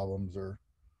laptop problems or,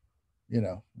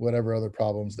 whatever other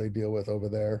problems they deal with over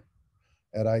there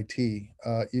at IT.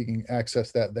 You can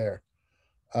access that there.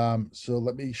 So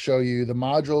let me show you. The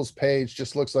modules page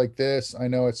just looks like this. I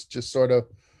know it's just sort of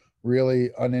really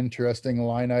uninteresting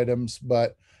line items.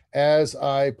 But as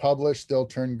I publish, they'll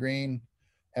turn green.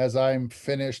 As I'm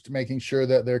finished making sure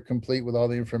that they're complete with all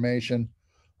the information,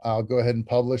 I'll go ahead and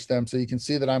publish them. So you can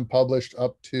see that I'm published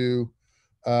up to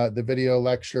the video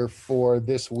lecture for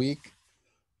this week.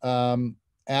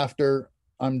 After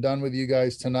I'm done with you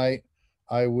guys tonight,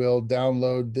 I will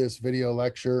download this video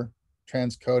lecture,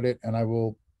 transcode it, and I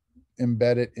will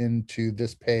embed it into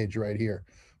this page right here.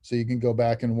 So you can go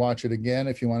back and watch it again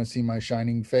if you want to see my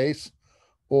shining face,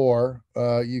 or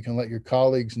you can let your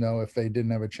colleagues know if they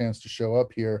didn't have a chance to show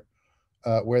up here,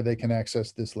 where they can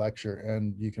access this lecture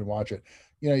and you can watch it.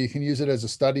 You can use it as a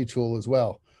study tool as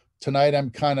well. Tonight, I'm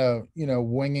kind of,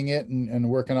 winging it and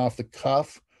working off the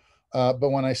cuff. But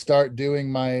when I start doing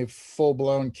my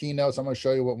full-blown keynotes, I'm going to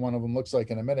show you what one of them looks like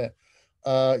in a minute.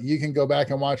 You can go back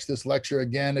and watch this lecture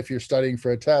again if you're studying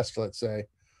for a test, let's say,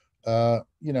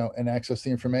 and access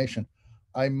the information.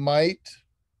 I might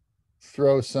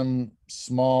throw some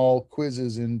small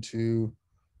quizzes into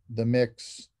the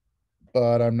mix,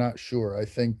 but I'm not sure. I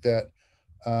think that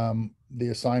the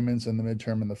assignments and the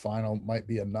midterm and the final might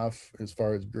be enough as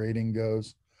far as grading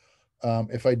goes.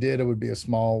 If I did, it would be a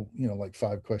small, like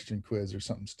 5-question quiz or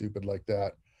something stupid like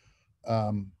that.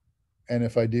 And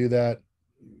if I do that,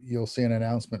 you'll see an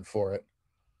announcement for it.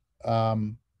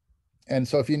 And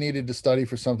so if you needed to study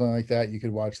for something like that, you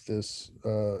could watch this,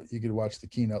 you could watch the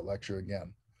keynote lecture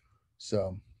again.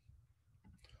 So,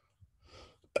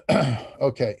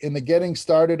 okay, in the getting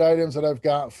started items that I've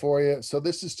got for you. So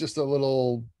this is just a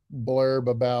little blurb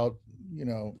about,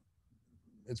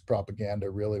 it's propaganda,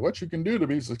 really. What you can do to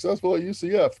be successful at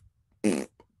UCF.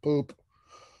 Poop.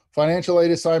 Financial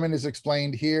aid assignment is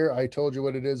explained here. I told you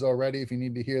what it is already. If you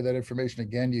need to hear that information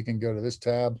again, you can go to this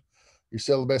tab. Your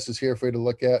syllabus is here for you to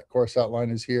look at. Course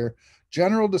outline is here.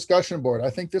 General discussion board.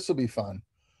 I think this will be fun.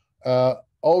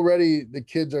 Already the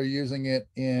kids are using it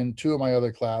in 2 of my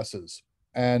other classes.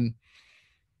 And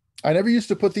I never used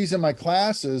to put these in my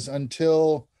classes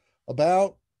until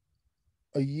about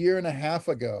a year and a half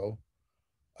ago.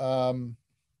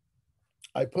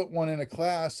 I put one in a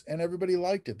class and everybody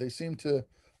liked it. They seemed to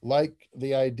like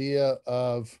the idea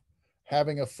of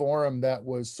having a forum that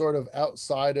was sort of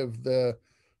outside of the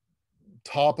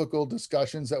topical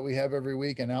discussions that we have every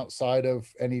week and outside of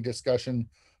any discussion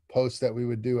posts that we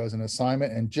would do as an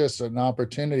assignment, and just an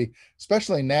opportunity,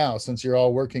 especially now since you're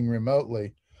all working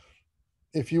remotely.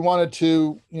 If you wanted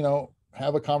to,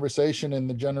 have a conversation in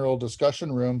the general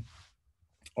discussion room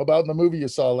about the movie you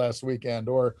saw last weekend,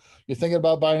 or you're thinking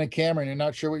about buying a camera and you're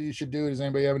not sure what you should do. Does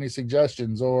anybody have any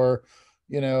suggestions? Or,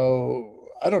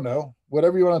 I don't know,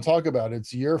 whatever you want to talk about.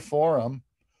 It's your forum.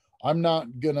 I'm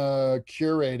not going to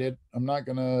curate it. I'm not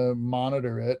going to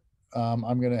monitor it.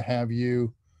 I'm going to have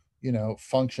you,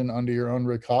 function under your own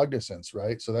recognizance,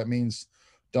 right? So that means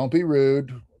don't be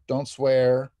rude, don't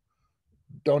swear,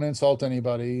 don't insult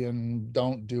anybody, and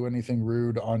don't do anything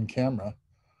rude on camera.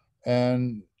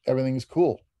 And everything is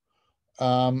cool.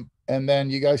 And then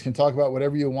you guys can talk about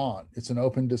whatever you want. It's an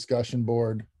open discussion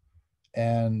board.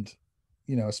 And,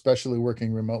 especially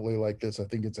working remotely like this, I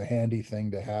think it's a handy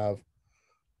thing to have.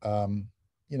 And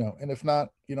if not,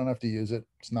 you don't have to use it.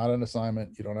 It's not an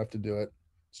assignment. You don't have to do it.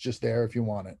 It's just there if you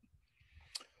want it.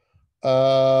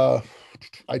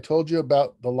 I told you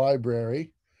about the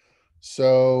library.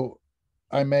 So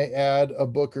I may add a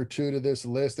book or two to this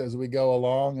list as we go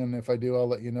along. And if I do, I'll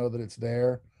let you know that it's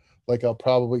there. Like I'll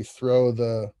probably throw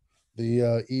the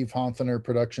Eve Honthaner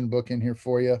production book in here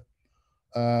for you.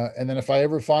 And then if I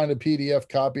ever find a PDF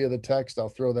copy of the text, I'll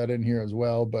throw that in here as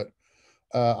well. But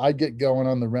I'd get going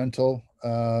on the rental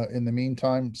in the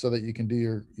meantime so that you can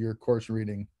do your course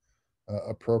reading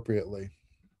appropriately.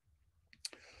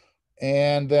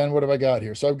 And then what have I got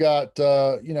here? So I've got,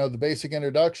 the basic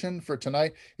introduction for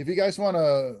tonight. If you guys want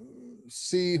to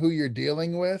see who you're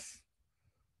dealing with,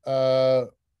 go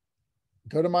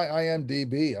to my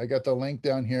IMDb. I got the link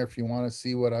down here if you want to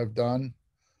see what I've done.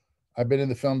 I've been in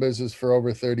the film business for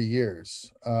over 30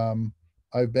 years.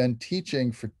 I've been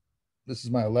teaching this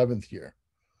is my 11th year.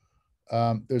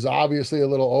 There's obviously a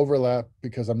little overlap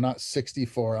because I'm not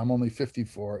 64, I'm only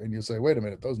 54. And you say, wait a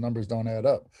minute, those numbers don't add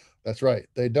up. That's right,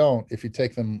 they don't if you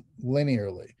take them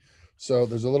linearly. So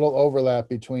there's a little overlap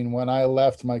between when I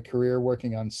left my career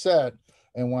working on set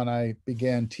and when I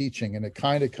began teaching. And it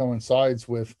kind of coincides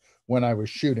with when I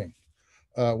was shooting.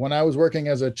 When I was working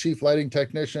as a chief lighting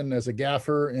technician, as a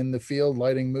gaffer in the field,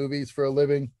 lighting movies for a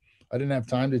living, I didn't have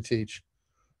time to teach.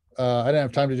 I didn't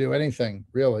have time to do anything,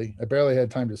 really. I barely had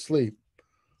time to sleep.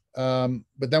 But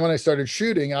then when I started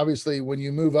shooting, obviously, when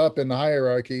you move up in the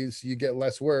hierarchies, you get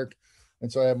less work.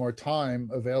 And so I had more time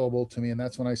available to me. And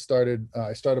that's when I started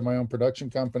my own production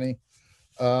company.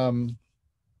 And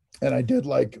I did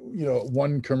like,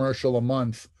 one commercial a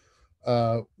month,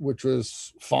 which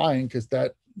was fine because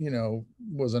that,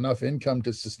 was enough income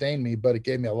to sustain me, but it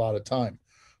gave me a lot of time.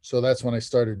 So that's when I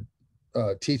started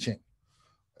teaching.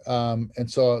 And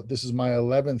so this is my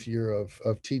 11th year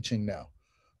of teaching now.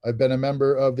 I've been a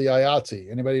member of the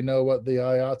IATSE. Anybody know what the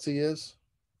IATSE is?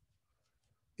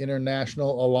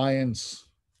 International Alliance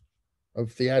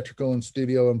of Theatrical and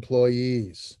Studio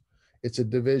Employees. It's a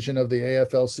division of the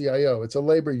AFL-CIO. It's a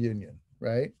labor union,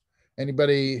 right?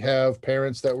 Anybody have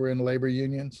parents that were in labor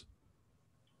unions?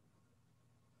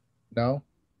 No?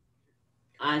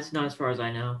 It's not as far as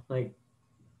I know. Like,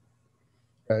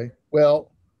 Okay.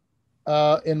 Well,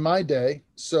 in my day,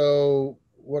 so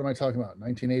what am I talking about?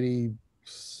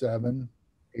 1987,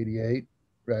 88,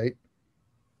 right?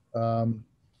 Um,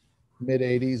 Mid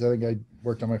 80s. I think I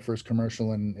worked on my first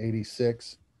commercial in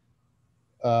 86.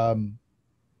 Um,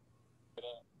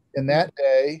 in that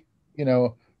day,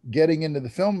 getting into the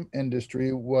film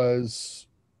industry was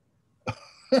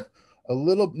a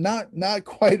little not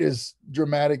quite as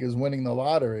dramatic as winning the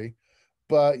lottery,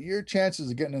 but your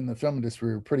chances of getting in the film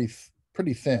industry were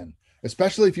pretty thin,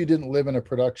 especially if you didn't live in a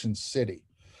production city.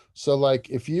 So like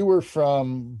if you were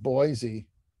from Boise,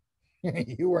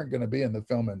 you weren't going to be in the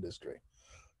film industry.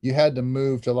 You had to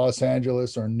move to Los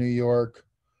Angeles or New York,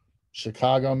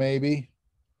 Chicago maybe,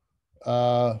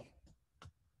 uh,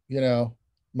 you know,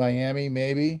 Miami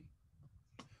maybe.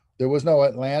 There was no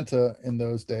Atlanta in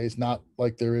those days, not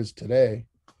like there is today.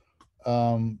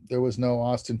 There was no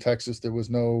Austin, Texas. There was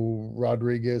no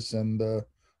Rodriguez and the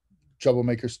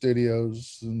Troublemaker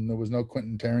Studios, and there was no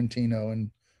Quentin Tarantino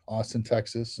in Austin,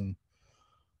 Texas, and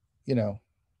you know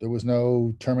there was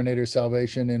no Terminator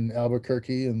Salvation in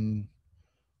Albuquerque, and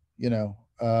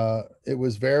it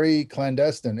was very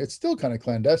clandestine. It's still kind of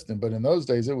clandestine, but in those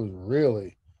days it was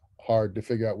really hard to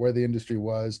figure out where the industry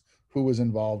was, who was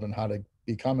involved, and how to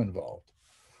become involved.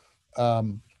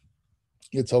 Um,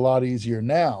 it's a lot easier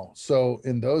now. So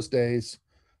in those days,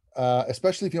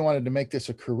 especially if you wanted to make this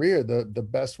a career, the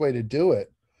best way to do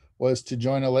it was to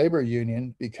join a labor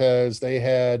union because they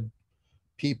had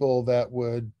people that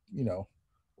would,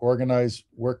 organize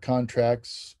work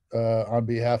contracts on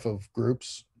behalf of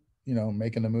groups,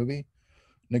 making a movie,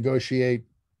 negotiate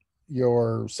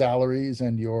your salaries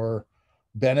and your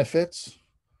benefits,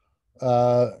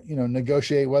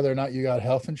 negotiate whether or not you got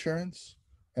health insurance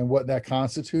and what that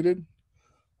constituted.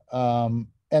 And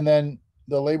then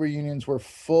the labor unions were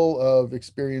full of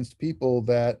experienced people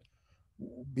that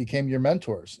became your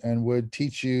mentors and would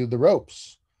teach you the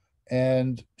ropes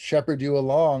and shepherd you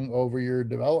along over your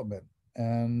development.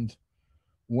 And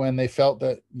when they felt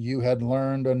that you had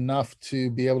learned enough to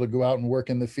be able to go out and work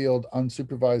in the field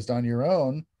unsupervised on your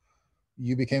own,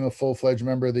 you became a full-fledged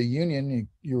member of the union.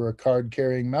 You were a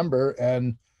card-carrying member,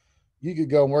 and you could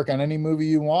go and work on any movie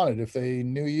you wanted. If they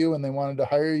knew you and they wanted to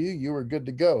hire you, you were good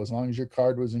to go as long as your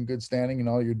card was in good standing and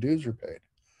all your dues were paid.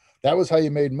 That was how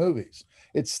you made movies.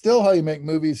 It's still how you make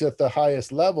movies at the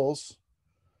highest levels,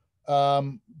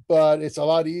 but it's a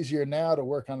lot easier now to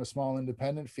work on a small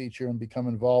independent feature and become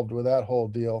involved with that whole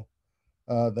deal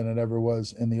than it ever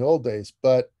was in the old days.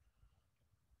 But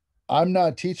I'm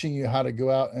not teaching you how to go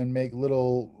out and make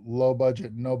little low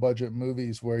budget, no budget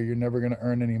movies where you're never going to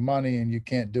earn any money and you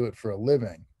can't do it for a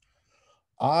living.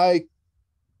 I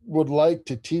would like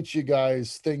to teach you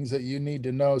guys things that you need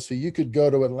to know so you could go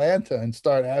to Atlanta and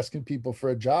start asking people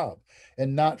for a job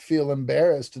and not feel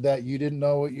embarrassed that you didn't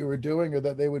know what you were doing or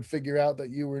that they would figure out that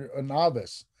you were a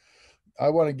novice. I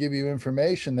want to give you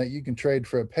information that you can trade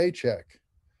for a paycheck.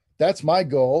 That's my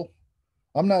goal.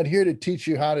 I'm not here to teach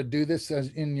you how to do this as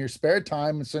in your spare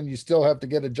time and so you still have to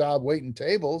get a job waiting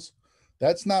tables.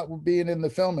 That's not being in the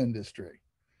film industry.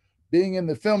 Being in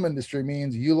the film industry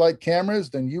means you like cameras,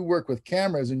 then you work with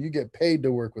cameras and you get paid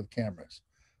to work with cameras.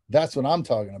 That's what I'm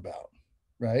talking about,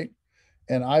 right?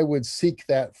 And I would seek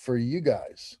that for you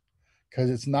guys because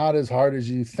it's not as hard as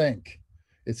you think.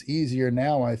 It's easier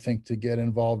now, I think, to get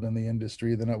involved in the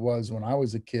industry than it was when I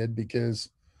was a kid because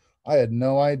I had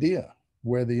no idea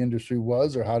where the industry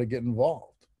was or how to get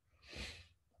involved.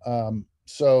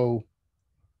 So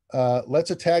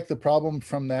let's attack the problem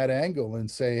from that angle and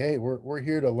say, hey, we're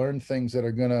here to learn things that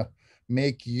are going to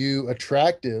make you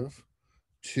attractive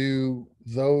to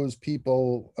those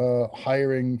people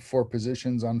hiring for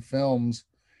positions on films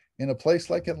in a place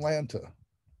like Atlanta.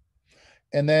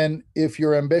 And then if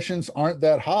your ambitions aren't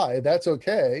that high, that's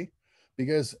okay,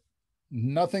 because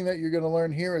nothing that you're going to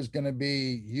learn here is going to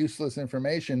be useless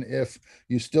information if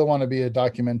you still want to be a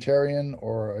documentarian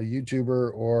or a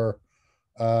YouTuber or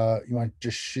You want to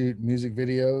just shoot music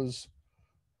videos,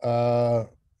 uh,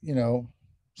 you know,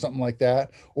 something like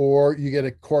that, or you get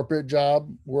a corporate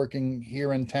job working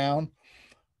here in town.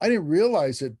 I didn't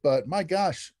realize it, but my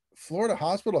gosh, Florida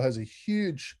Hospital has a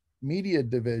huge media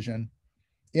division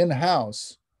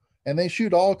in-house, and they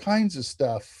shoot all kinds of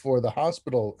stuff for the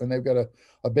hospital, and they've got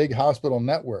a big hospital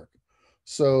network.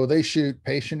 So they shoot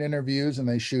patient interviews and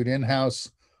they shoot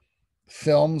in-house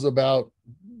films about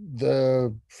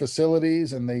the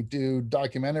facilities, and they do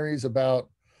documentaries about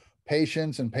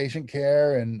patients and patient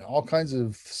care and all kinds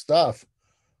of stuff.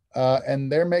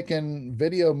 And they're making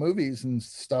video movies and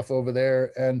stuff over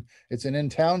there, and it's an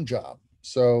in-town job.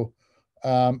 So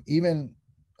even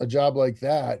a job like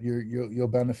that, you'll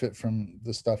benefit from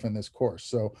the stuff in this course.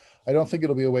 So I don't think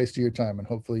it'll be a waste of your time, and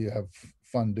hopefully you have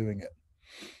fun doing it.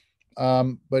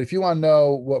 But if you want to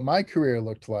know what my career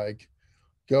looked like,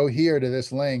 go here to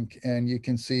this link and you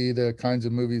can see the kinds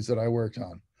of movies that I worked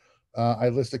on. I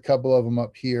list a couple of them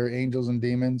up here: Angels and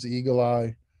Demons, Eagle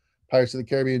Eye, Pirates of the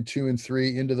Caribbean 2 and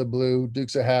 3, Into the Blue,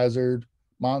 Dukes of Hazzard,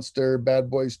 Monster, Bad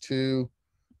Boys 2,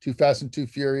 Too Fast and Too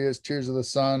Furious, Tears of the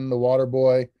Sun, The Water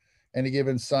Boy, Any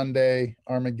Given Sunday,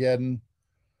 Armageddon.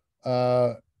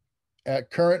 At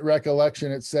current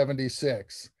recollection, it's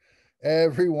 76.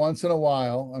 Every once in a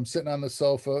while, I'm sitting on the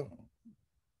sofa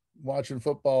watching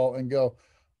football and go,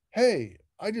 hey,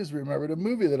 I just remembered a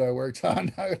movie that I worked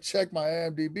on. I would check my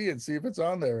IMDb and see if it's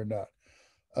on there or not.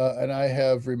 And I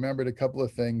have remembered a couple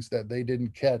of things that they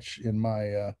didn't catch in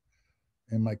my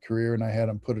career, and I had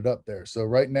them put it up there. So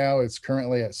right now it's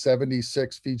currently at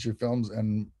 76 feature films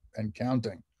and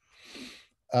counting,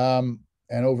 and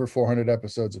over 400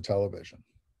 episodes of television.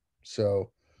 So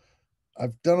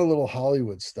I've done a little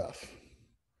Hollywood stuff,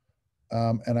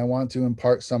 and I want to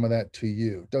impart some of that to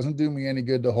you. It doesn't do me any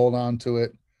good to hold on to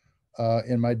it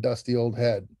in my dusty old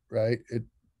head, right? It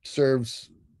serves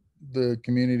the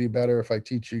community better if I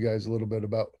teach you guys a little bit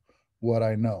about what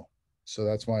I know. So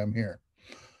that's why I'm here.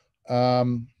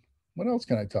 What else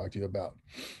can I talk to you about?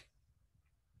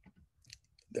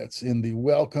 That's in the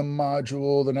welcome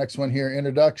module. The next one here,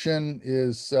 introduction,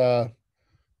 is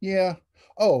yeah.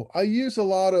 Oh, I use a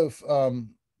lot of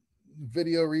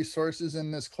video resources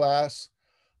in this class.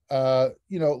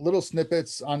 Little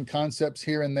snippets on concepts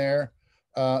here and there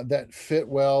that fit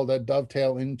well, that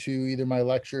dovetail into either my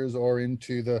lectures or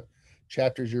into the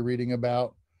chapters you're reading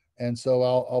about. And so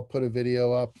I'll put a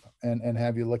video up and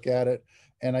have you look at it.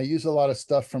 And I use a lot of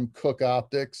stuff from Cook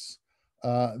Optics.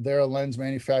 They're a lens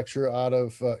manufacturer out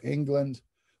of England.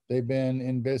 They've been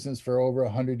in business for over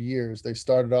 100 years. They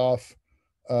started off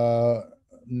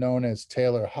known as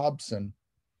Taylor Hobson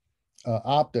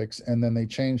Optics, and then they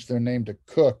changed their name to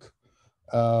Cook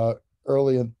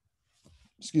early in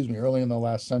the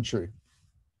last century.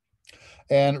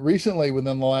 And recently,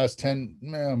 within the last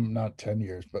not 10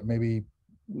 years, but maybe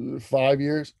 5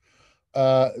 years,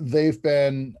 they've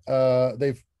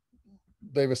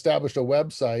established a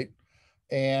website,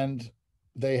 and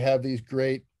they have these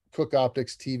great Cook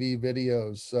Optics TV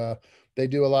videos. They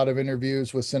do a lot of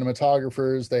interviews with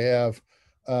cinematographers. They have,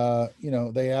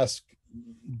 they ask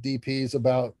DPs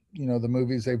about, the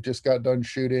movies they've just got done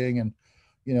shooting, and,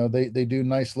 they do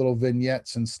nice little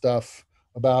vignettes and stuff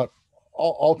about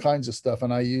all kinds of stuff.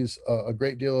 And I use a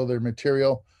great deal of their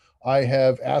material. I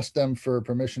have asked them for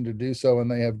permission to do so, and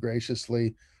they have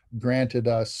graciously granted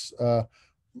us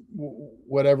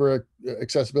whatever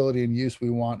accessibility and use we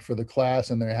want for the class,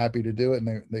 and they're happy to do it.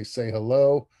 And they say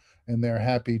hello, and they're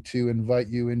happy to invite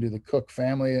you into the Cook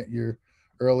family at your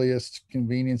earliest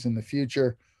convenience in the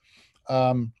future.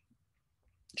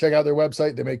 Check out their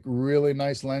website. They make really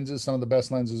nice lenses, some of the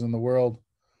best lenses in the world.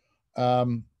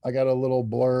 I got a little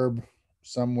blurb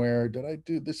somewhere. Did I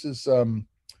do this? Is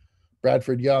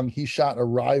Bradford Young. He shot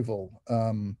Arrival.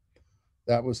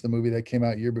 That was the movie that came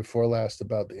out year before last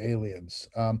about the aliens.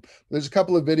 There's a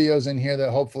couple of videos in here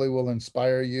that hopefully will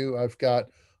inspire you. I've got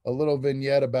a little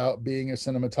vignette about being a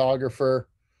cinematographer,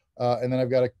 and then I've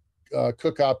got a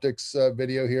Cook Optics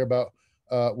video here about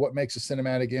what makes a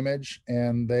cinematic image.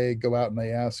 And they go out and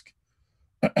they ask,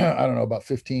 I don't know, about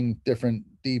 15 different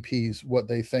DPs what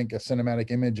they think a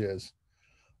cinematic image is,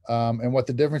 and what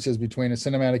the difference is between a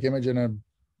cinematic image and a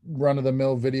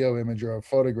run-of-the-mill video image or a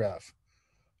photograph.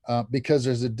 Because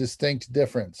there's a distinct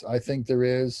difference. I think there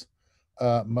is.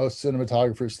 Most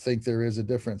cinematographers think there is a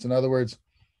difference. In other words,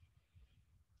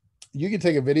 you can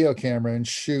take a video camera and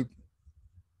shoot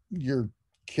your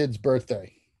kid's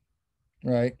birthday,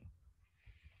 right?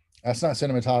 That's not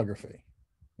cinematography,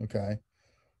 okay?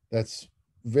 That's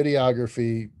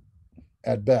videography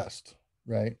at best,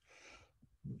 right?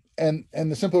 And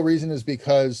the simple reason is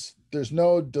because there's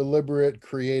no deliberate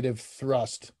creative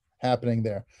thrust happening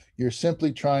there. You're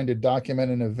simply trying to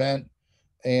document an event,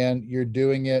 and you're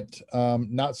doing it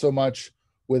not so much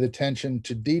with attention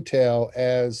to detail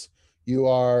as you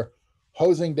are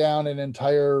hosing down an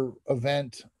entire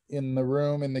event in the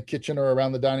room, in the kitchen, or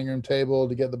around the dining room table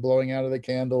to get the blowing out of the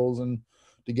candles and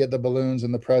to get the balloons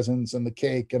and the presents and the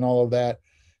cake and all of that.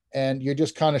 And you're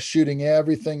just kind of shooting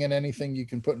everything and anything you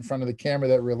can put in front of the camera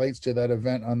that relates to that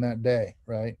event on that day,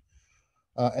 right?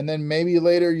 And then maybe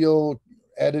later you'll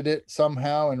edit it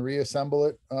somehow and reassemble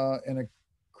it in a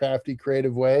crafty,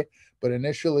 creative way. But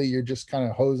initially, you're just kind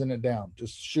of hosing it down,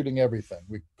 just shooting everything.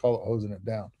 We call it hosing it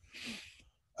down.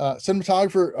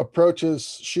 Cinematographer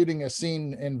approaches shooting a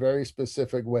scene in very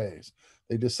specific ways.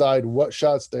 They decide what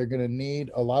shots they're going to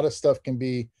need. A lot of stuff can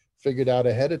be figured out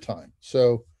ahead of time.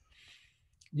 So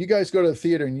you guys go to the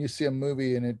theater and you see a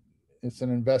movie, and it's an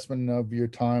investment of your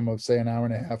time of, say, an hour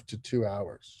and a half to 2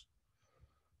 hours.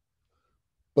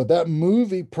 But that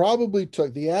movie probably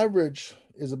took, the average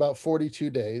is about 42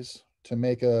 days to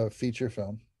make a feature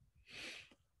film.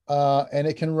 And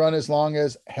it can run as long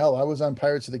as, hell, I was on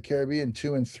Pirates of the Caribbean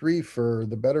 2 and 3 for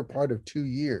the better part of 2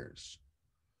 years.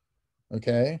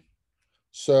 Okay.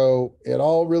 So it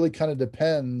all really kind of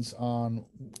depends on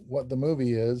what the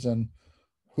movie is and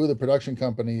who the production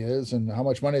company is and how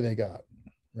much money they got.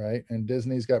 Right. And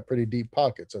Disney's got pretty deep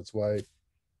pockets. That's why,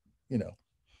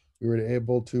 we were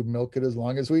able to milk it as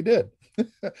long as we did.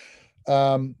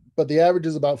 But the average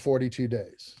is about 42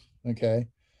 days. Okay.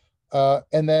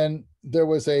 And then there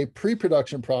was a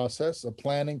pre-production process, a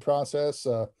planning process,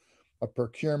 a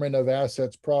procurement of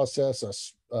assets process,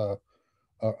 a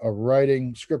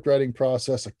script writing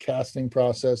process, a casting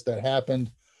process that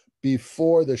happened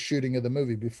before the shooting of the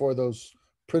movie, before those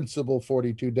principal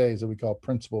 42 days that we call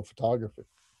principal photography.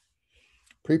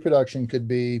 Pre-production could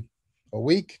be a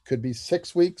week, could be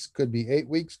 6 weeks, could be 8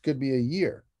 weeks, could be a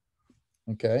year.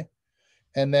 Okay.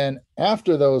 And then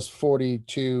after those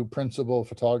 42 principal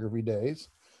photography days,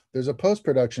 there's a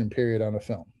post-production period on a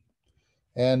film.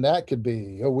 And that could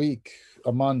be a week,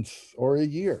 a month, or a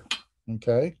year.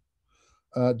 Okay.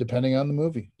 Depending on the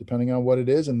movie, depending on what it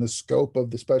is and the scope of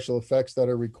the special effects that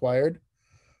are required.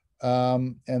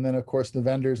 And then, of course, the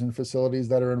vendors and facilities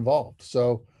that are involved.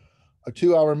 So a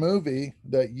 2-hour movie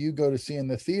that you go to see in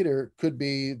the theater could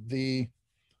be the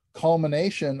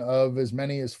culmination of as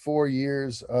many as 4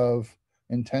 years of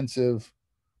intensive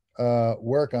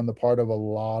work on the part of a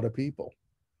lot of people.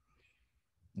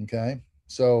 Okay.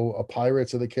 So a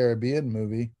Pirates of the Caribbean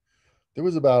movie, there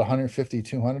was about 150,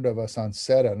 200 of us on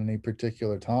set at any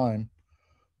particular time.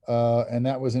 And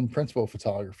that was in principal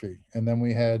photography. And then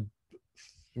we had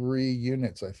 3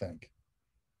 units, I think.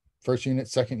 First unit,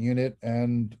 second unit,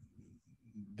 and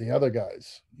the other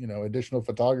guys, additional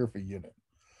photography unit,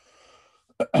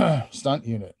 stunt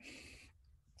unit,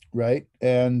 right?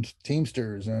 And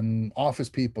Teamsters and office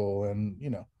people. And,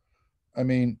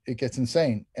 it gets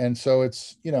insane. And so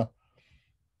it's,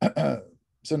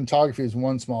 cinematography is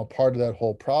one small part of that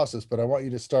whole process, but I want you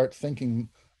to start thinking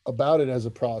about it as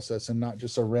a process and not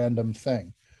just a random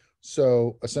thing.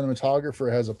 So a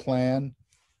cinematographer has a plan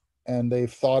and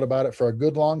they've thought about it for a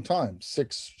good long time.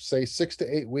 6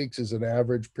 to 8 weeks is an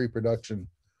average pre-production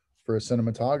for a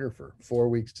cinematographer, 4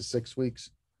 weeks to 6 weeks.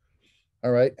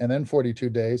 All right. And then 42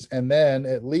 days, and then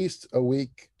at least a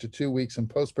week to 2 weeks in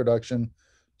post-production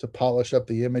to polish up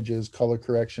the images, color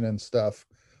correction and stuff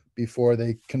before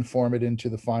they conform it into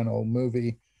the final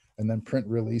movie, and then print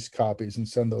release copies and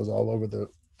send those all over the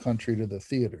country to the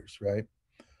theaters, right?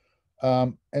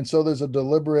 And so there's a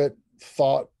deliberate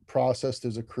thought process,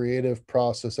 there's a creative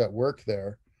process at work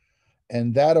there.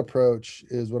 And that approach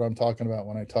is what I'm talking about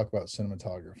when I talk about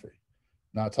cinematography,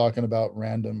 not talking about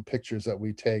random pictures that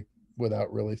we take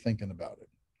without really thinking about it,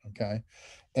 okay?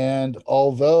 And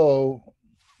although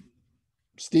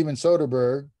Steven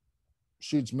Soderbergh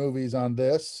shoots movies on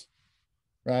this,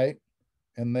 right?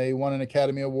 And they won an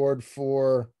Academy Award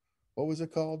for, what was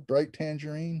it called? Bright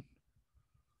Tangerine,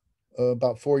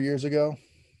 about 4 years ago.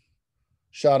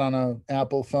 Shot on an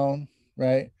Apple phone,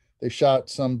 right? They shot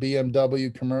some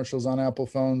BMW commercials on Apple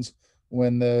phones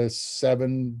when the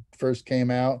 7 first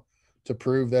came out to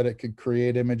prove that it could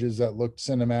create images that looked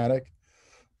cinematic.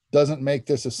 Doesn't make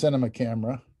this a cinema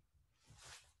camera.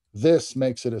 This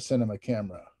makes it a cinema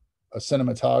camera, a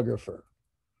cinematographer.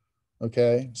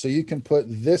 Okay. So you can put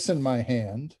this in my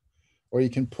hand, or you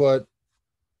can put,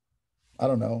 I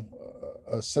don't know,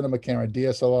 a cinema camera,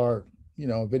 DSLR,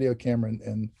 a video camera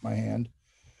in my hand.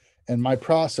 And my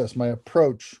process, my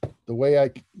approach, the way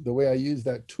I use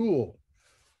that tool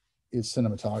is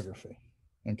cinematography.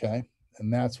 Okay.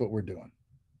 And that's what we're doing.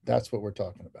 That's what we're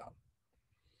talking about.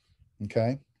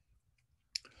 Okay.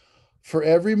 For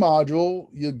every module,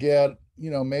 you get,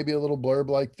 maybe a little blurb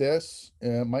like this.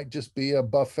 It might just be a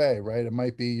buffet, right? It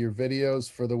might be your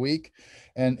videos for the week.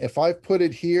 And if I've put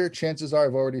it here, chances are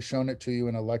I've already shown it to you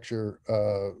in a lecture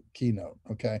keynote.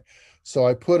 Okay. So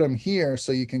I put them here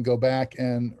so you can go back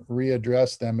and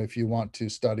readdress them if you want to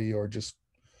study or just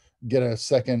get a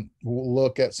second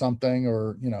look at something,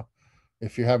 or,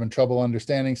 if you're having trouble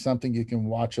understanding something, you can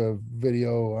watch a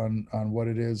video on what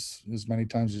it is as many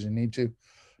times as you need to.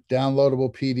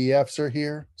 Downloadable PDFs are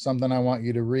here, something I want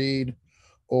you to read.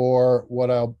 Or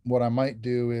what I might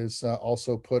do is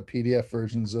also put PDF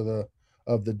versions of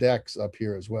the decks up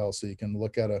here as well, so you can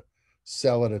look at a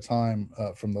cell at a time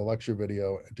from the lecture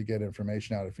video to get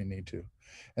information out if you need to.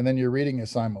 And then your reading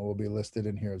assignment will be listed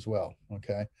in here as well.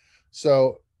 Okay,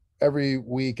 so every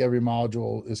week, every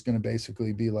module is going to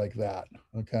basically be like that.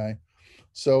 Okay,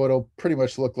 so it'll pretty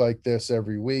much look like this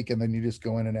every week, and then you just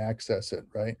go in and access it,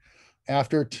 right?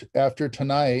 After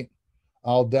tonight,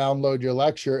 I'll download your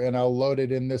lecture and I'll load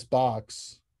it in this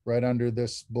box right under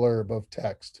this blurb of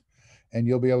text. And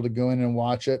you'll be able to go in and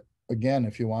watch it again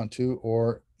if you want to,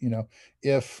 or,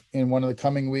 if in one of the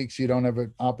coming weeks you don't have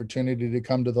an opportunity to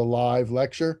come to the live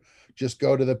lecture, just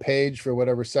go to the page for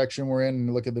whatever section we're in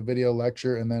and look at the video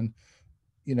lecture. And then,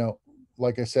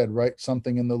 like I said, write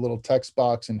something in the little text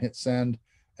box and hit send,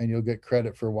 and you'll get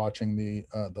credit for watching the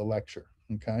lecture.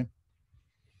 Okay.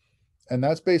 And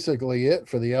that's basically it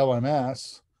for the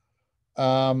LMS.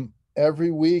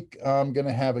 Every week, I'm going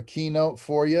to have a keynote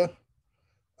for you.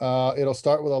 It'll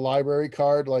start with a library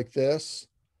card like this,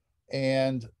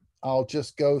 and I'll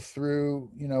just go through,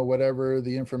 whatever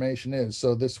the information is.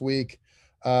 So this week,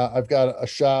 I've got a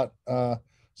shot.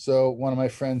 So one of my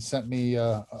friends sent me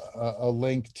a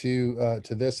link to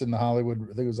this in the Hollywood, I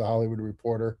think it was a Hollywood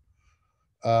Reporter,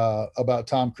 about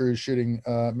Tom Cruise shooting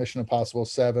Mission Impossible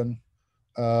 7.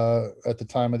 At the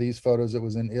time of these photos, it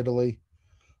was in Italy.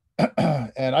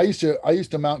 And I used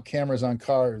to mount cameras on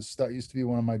cars. That used to be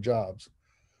one of my jobs.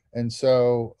 And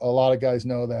so a lot of guys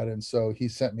know that. And so he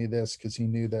sent me this because he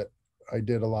knew that I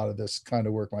did a lot of this kind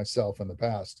of work myself in the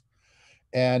past.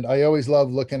 And I always love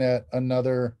looking at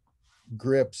another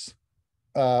grip's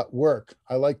work.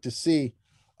 I like to see,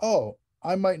 oh,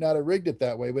 I might not have rigged it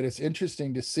that way, but it's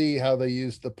interesting to see how they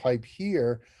use the pipe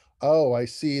here. Oh, I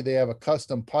see they have a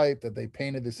custom pipe that they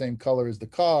painted the same color as the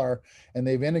car, and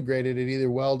they've integrated it,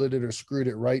 either welded it or screwed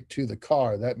it right to the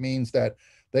car. That means that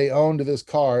they owned this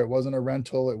car. It wasn't a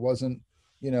rental. It wasn't,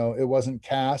 it wasn't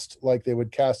cast like they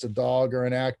would cast a dog or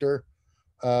an actor.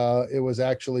 It was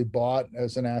actually bought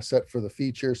as an asset for the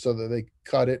feature, so that they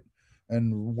cut it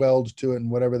and weld to it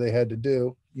and whatever they had to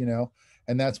do,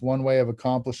 and that's one way of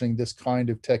accomplishing this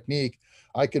kind of technique.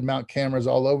 I could mount cameras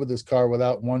all over this car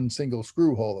without one single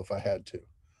screw hole if I had to.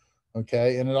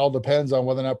 Okay. And it all depends on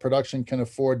whether or not production can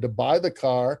afford to buy the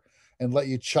car and let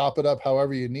you chop it up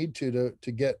however you need to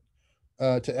get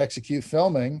to execute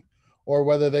filming, or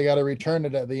whether they got to return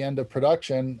it at the end of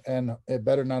production and it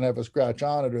better not have a scratch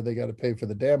on it, or they got to pay for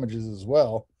the damages as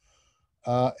well.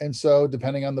 And so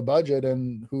depending on the budget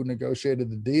and who negotiated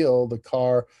the deal, the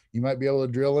car, you might be able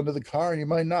to drill into the car and you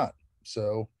might not.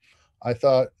 So I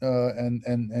thought,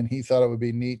 and he thought it would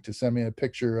be neat to send me a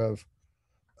picture of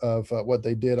what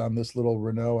they did on this little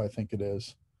Renault, I think it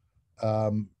is.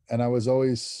 And I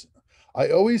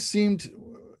always seemed,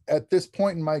 at this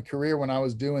point in my career, when I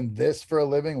was doing this for a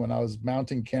living, when I was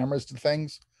mounting cameras to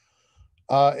things,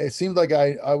 it seemed like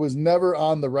I was never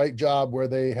on the right job where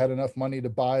they had enough money to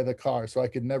buy the car. So I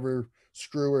could never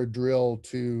screw or drill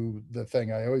to the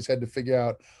thing. I always had to figure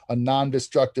out a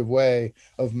non-destructive way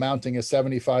of mounting a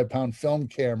 75-pound film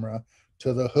camera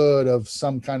to the hood of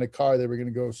some kind of car they were going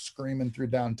to go screaming through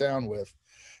downtown with,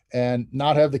 and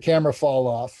not have the camera fall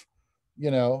off,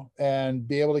 and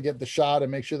be able to get the shot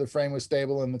and make sure the frame was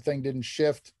stable and the thing didn't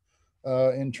shift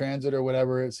in transit or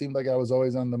whatever. It seemed like I was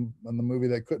always on the movie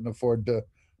that couldn't afford to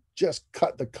just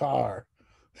cut the car.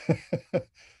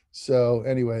 So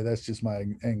anyway, that's just my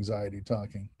anxiety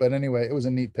talking. But anyway, it was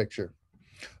a neat picture.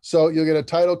 So you'll get a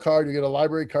title card, you get a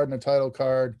library card and a title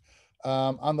card.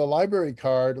 On the library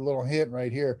card, a little hint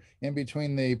right here, in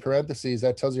between the parentheses,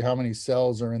 that tells you how many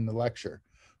cells are in the lecture.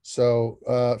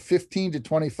 So 15 to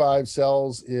 25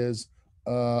 cells is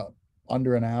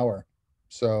under an hour.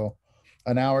 So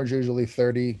an hour is usually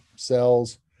 30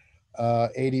 cells.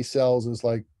 80 cells is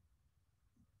like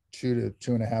 2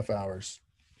 to 2.5 hours,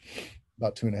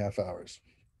 about 2.5 hours.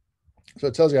 So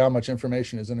it tells you how much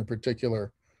information is in a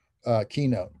particular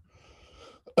keynote.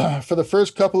 For the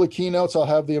first couple of keynotes, I'll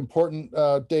have the important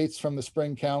dates from the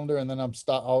spring calendar, and then I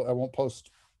won't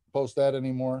post that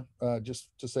anymore, just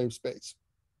to save space.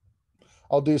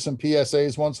 I'll do some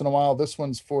PSAs once in a while. This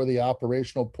one's for the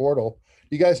operational portal.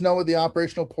 You guys know what the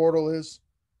operational portal is?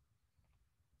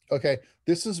 Okay,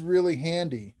 this is really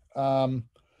handy.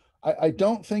 I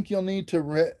don't think you'll need to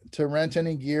rent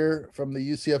any gear from the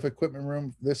UCF equipment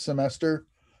room this semester.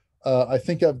 I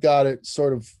think I've got it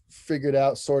sort of figured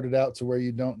out, sorted out to where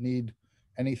you don't need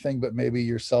anything but maybe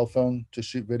your cell phone to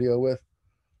shoot video with.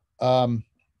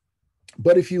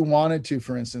 But if you wanted to,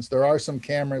 for instance, there are some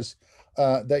cameras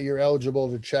that you're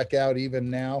eligible to check out even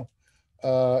now.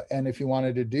 And if you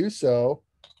wanted to do so,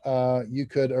 you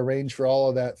could arrange for all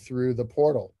of that through the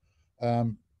portal.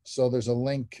 So there's a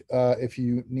link if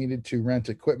you needed to rent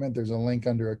equipment, there's a link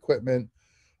under equipment.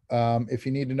 If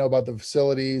you need to know about the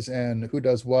facilities and who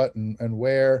does what and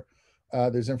where,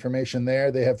 there's information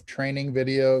there. They have training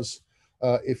videos.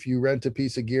 If you rent a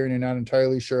piece of gear and you're not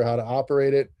entirely sure how to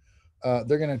operate it,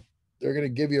 they're gonna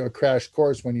give you a crash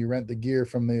course when you rent the gear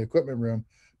from the equipment room.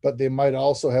 But they might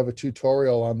also have a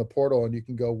tutorial on the portal, and you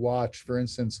can go watch. For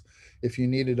instance, if you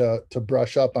needed to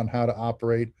brush up on how to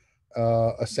operate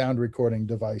a sound recording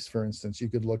device, for instance, you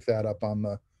could look that up on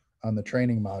the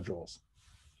training modules.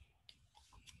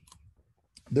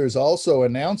 There's also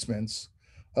announcements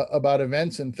about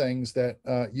events and things that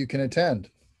you can attend.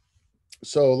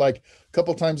 So like a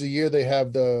couple times a year, they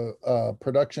have the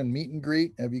production meet and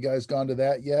greet. Have you guys gone to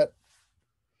that yet?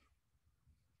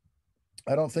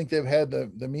 I don't think they've had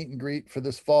the meet and greet for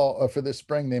this fall, for this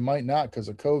spring. They might not because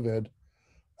of COVID.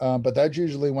 But that's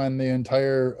usually when the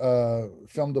entire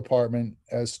film department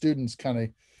as students kind of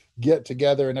get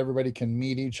together and everybody can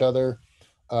meet each other.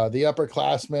 The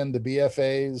upperclassmen, the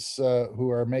BFAs who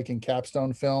are making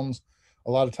capstone films,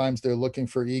 a lot of times they're looking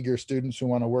for eager students who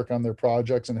want to work on their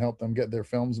projects and help them get their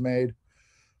films made.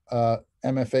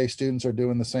 MFA students are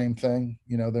doing the same thing.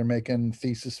 You know, they're making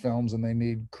thesis films and they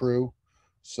need crew.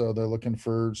 So they're looking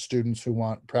for students who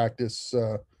want practice,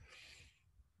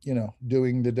 you know,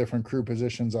 doing the different crew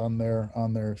positions on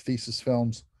their thesis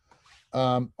films.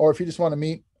 Or if you just want to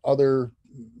meet other,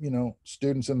 you know,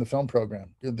 students in the film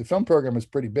program. The film program is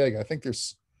pretty big. I think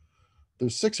there's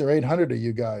 600 or 800 of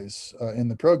you guys in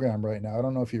the program right now. I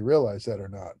don't know if you realize that or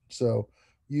not. So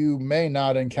you may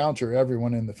not encounter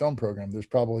everyone in the film program. There's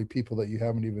probably people that you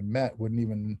haven't even met, wouldn't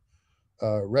even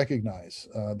recognize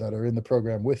that are in the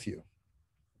program with you.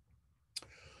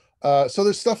 So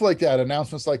there's stuff like that,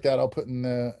 announcements like that I'll put in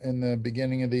the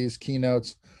beginning of these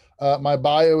keynotes. My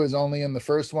bio is only in the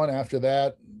first one. After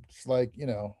that, it's like, you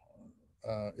know,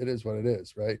 it is what it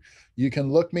is, right? You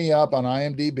can look me up on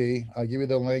IMDb. I'll give you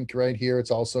the link right here.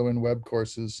 It's also in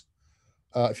Webcourses.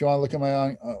 If you want to look at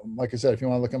my, like I said, if you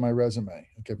want to look at my resume,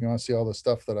 okay, if you want to see all the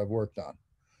stuff that I've worked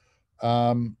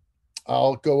on.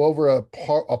 I'll go over a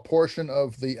portion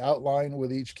of the outline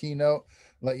with each keynote,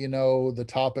 let you know the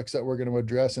topics that we're going to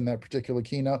address in that particular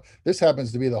keynote. This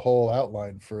happens to be the whole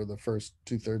outline for the first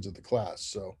 2/3 of the class.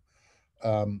 So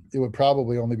it would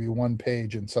probably only be one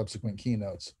page in subsequent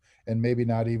keynotes and maybe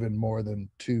not even more than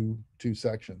two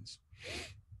sections.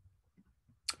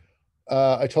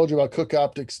 I told you about Cook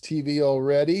Optics TV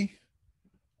already.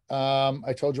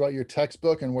 I told you about your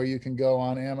textbook and where you can go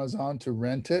on Amazon to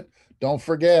rent it. Don't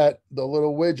forget the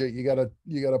little widget. You gotta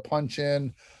punch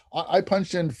in. I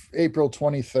punched in April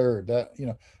 23rd. That, you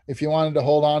know, if you wanted to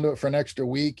hold on to it for an extra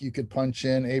week, you could punch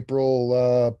in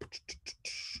April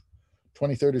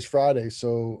 23rd is Friday.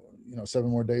 So, you know, 7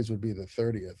 more days would be the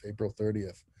 30th, April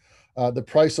 30th. The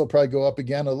price will probably go up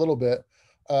again a little bit.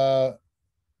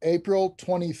 April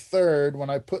 23rd, when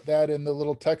I put that in the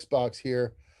little text box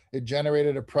here, it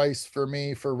generated a price for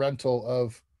me for rental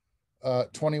of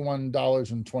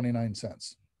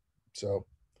 $21.29. So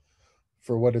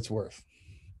for what it's worth.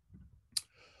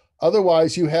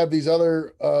 Otherwise, you have these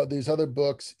other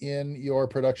books in your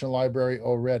production library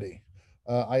already.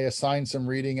 I assigned some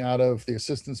reading out of the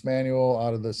assistance manual,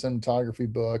 out of the cinematography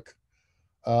book,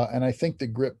 and I think the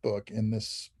grip book in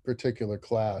this particular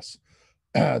class.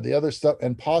 The other stuff,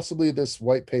 and possibly this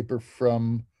white paper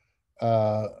from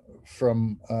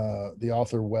the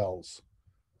author Wells.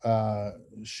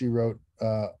 She wrote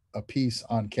a piece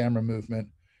on camera movement,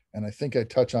 and I think I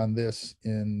touch on this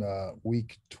in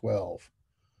week 12.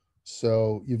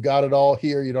 So you've got it all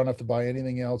here. You don't have to buy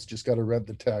anything else. Just got to rent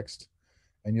the text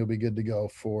and you'll be good to go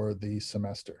for the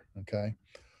semester. Okay.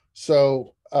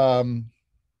 So,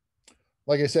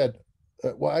 like I said,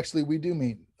 well, actually we do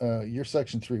meet, you're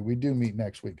section 3. We do meet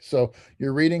next week. So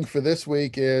your reading for this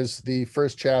week is the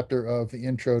first chapter of the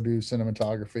Intro to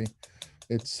Cinematography.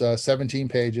 It's 17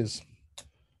 pages.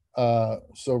 So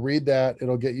read that.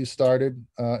 It'll get you started.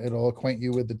 It'll acquaint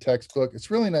you with the textbook. It's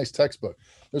a really nice textbook.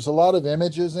 There's a lot of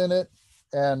images in it,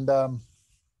 and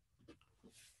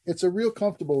it's a real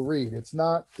comfortable read. It's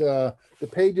not, the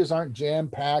pages aren't jam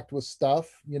packed with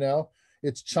stuff, you know,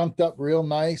 it's chunked up real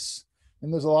nice.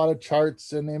 And there's a lot of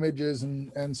charts and images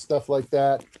and stuff like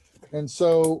that. And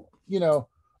so, you know,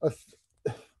 a,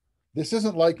 this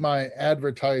isn't like my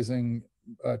advertising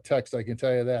text, I can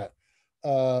tell you that.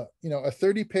 You know, a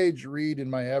 30-page read in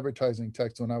my advertising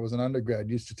text when I was an undergrad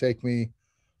used to take me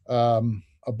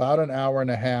about an hour and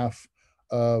a half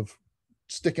of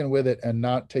sticking with it and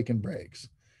not taking breaks.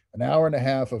 An hour and a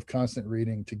half of constant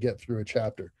reading to get through a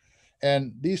chapter.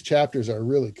 And these chapters are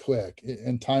really quick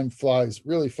and time flies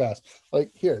really fast.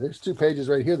 Like here, there's 2 pages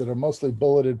right here that are mostly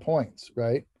bulleted points,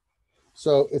 right?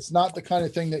 So it's not the kind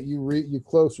of thing that you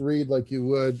close read like you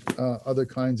would other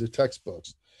kinds of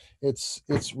textbooks.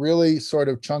 It's really sort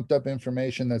of chunked up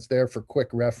information that's there for quick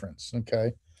reference.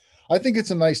 Okay, I think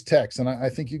it's a nice text, and I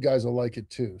think you guys will like it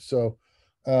too. So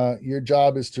your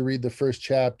job is to read the first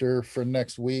chapter for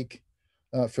next week,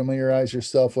 familiarize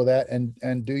yourself with that,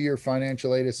 and do your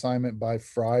financial aid assignment by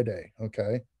Friday.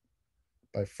 Okay,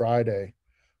 by Friday.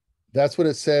 That's what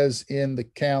it says in the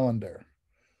calendar.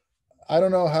 I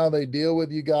don't know how they deal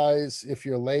with you guys if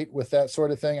you're late with that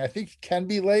sort of thing. I think you can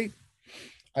be late.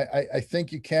 I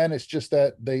think you can. It's just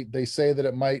that they say that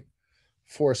it might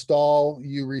forestall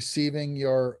you receiving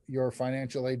your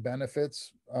financial aid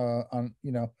benefits on,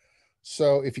 you know.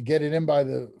 So if you get it in by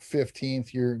the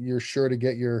 15th, you're sure to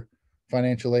get your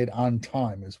financial aid on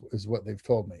time is what they've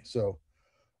told me. So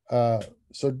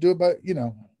so do it, but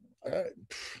uh,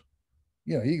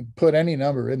 you can put any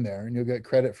number in there and you'll get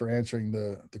credit for answering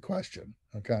the question.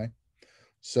 Okay.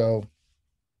 So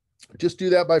just do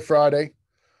that by Friday.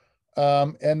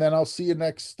 And then I'll see you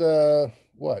next,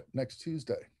 next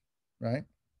Tuesday. Right.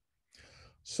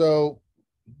 So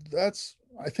I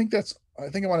think I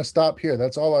want to stop here.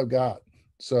 That's all I've got.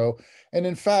 So, and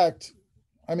in fact,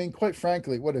 I mean, quite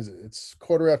frankly, what is it? It's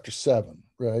 7:15,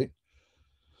 right?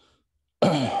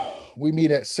 We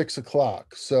meet at 6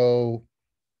 o'clock. So,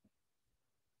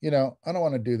 I don't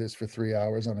want to do this for 3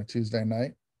 hours on a Tuesday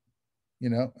night,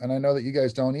 and I know that you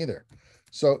guys don't either.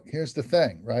 So here's the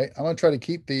thing, right? I'm going to try to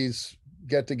keep these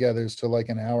get togethers to like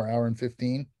an hour and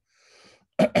 15.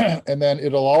 And then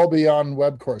it'll all be on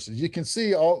Webcourses. You can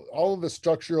see all of the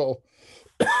structural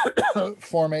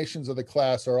formations of the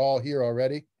class are all here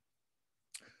already.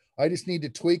 I just need to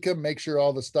tweak them, make sure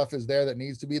all the stuff is there that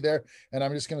needs to be there. And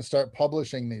I'm just going to start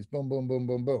publishing these. Boom, boom, boom,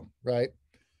 boom, boom. Right.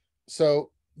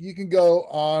 So you can go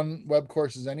on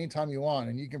Webcourses anytime you want,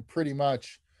 and you can pretty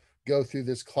much go through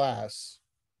this class.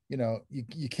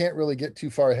 You can't really get too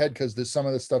far ahead because some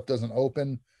of this stuff doesn't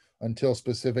open until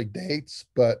specific dates,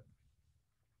 but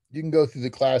you can go through the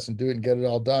class and do it and get it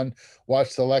all done.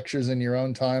 Watch the lectures in your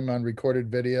own time on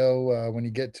recorded video when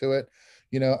you get to it.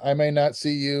 I may not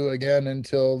see you again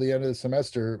until the end of the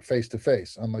semester face to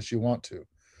face, unless you want to.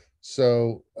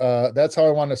 So that's how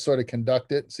I want to sort of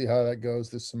conduct it, see how that goes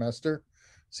this semester,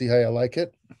 see how you like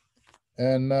it.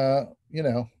 And,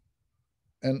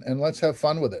 and let's have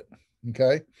fun with it.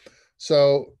 Okay.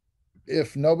 So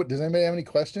if nobody, does anybody have any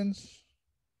questions,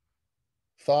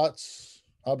 thoughts,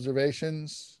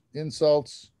 observations,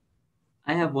 insults?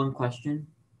 I have one question.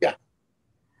 Yeah.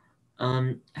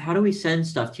 How do we send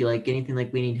stuff to you? Like anything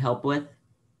like we need help with?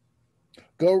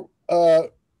 Go,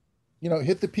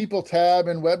 hit the people tab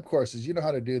in Webcourses. You know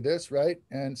how to do this, right?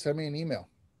 And send me an email.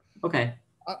 Okay.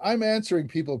 I'm answering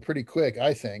people pretty quick,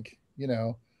 I think.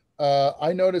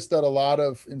 I noticed that a lot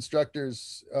of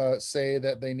instructors say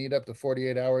that they need up to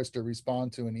 48 hours to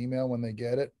respond to an email when they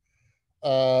get it.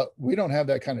 We don't have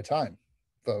that kind of time,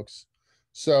 folks.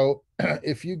 So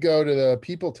if you go to the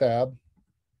people tab,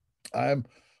 I'm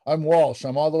Walsh.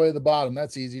 I'm all the way to the bottom.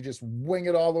 That's easy. Just wing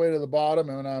it all the way to the bottom,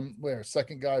 and I'm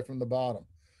second guy from the bottom.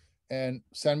 And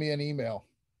send me an email,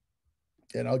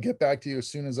 and I'll get back to you as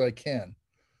soon as I can.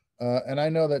 And I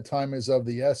know that time is of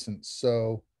the essence.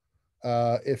 So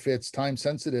if it's time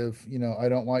sensitive, I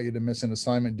don't want you to miss an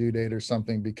assignment due date or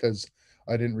something because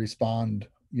I didn't respond,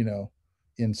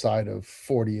 inside of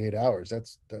 48 hours.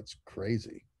 That's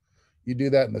crazy. You do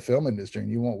that in the film industry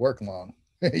and you won't work long.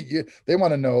 They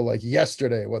want to know like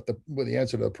yesterday what the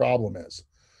answer to the problem is.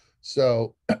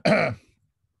 So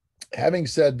having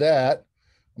said that,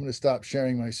 I'm going to stop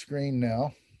sharing my screen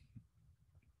now.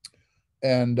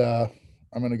 And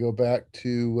I'm going to go back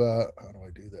to, how do I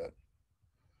do that?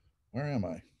 Where am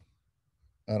I?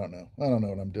 I don't know. I don't know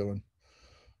what I'm doing.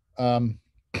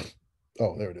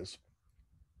 Oh, there it is.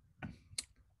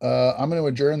 I'm going to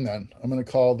adjourn then. I'm going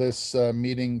to call this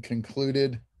meeting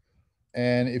concluded.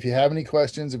 And if you have any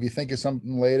questions, if you think of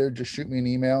something later, just shoot me an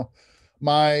email.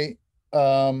 My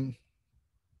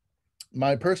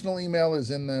My personal email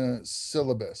is in the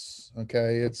syllabus.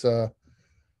 Okay. It's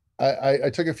I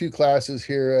took a few classes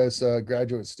here as a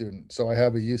graduate student. So I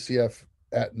have a UCF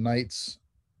at Nights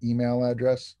email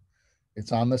address.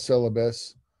 It's on the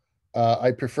syllabus.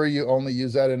 I prefer you only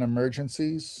use that in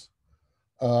emergencies.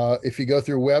 If you go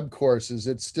through Webcourses,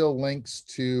 it still links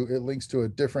to a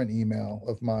different email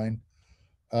of mine.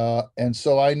 And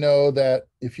so I know that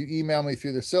if you email me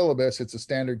through the syllabus, it's a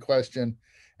standard question.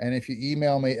 And if you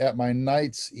email me at my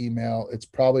Nights email, it's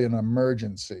probably an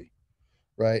emergency,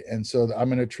 right? And so I'm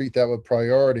going to treat that with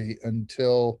priority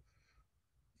until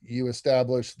you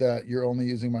establish that you're only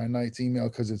using my Nights email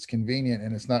because it's convenient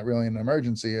and it's not really an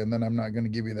emergency. And then I'm not going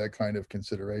to give you that kind of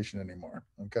consideration anymore.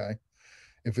 Okay.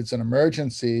 If it's an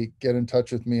emergency, get in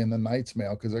touch with me in the Nights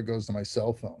mail because it goes to my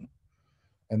cell phone.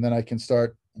 And then I can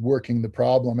start working the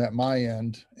problem at my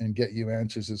end and get you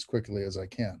answers as quickly as I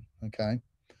can. Okay.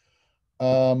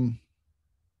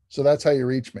 So that's how you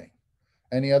reach me.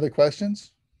 Any other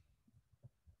questions?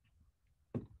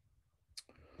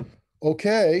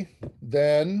 Okay,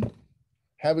 then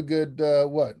have a good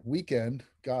weekend.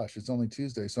 Gosh, it's only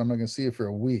Tuesday, so I'm not going to see you for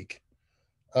a week.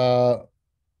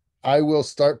 I will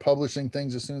start publishing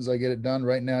things as soon as I get it done.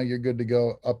 Right now, you're good to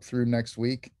go up through next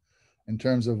week in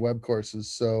terms of web courses.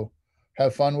 So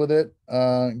have fun with it.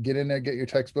 Get in there, get your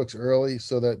textbooks early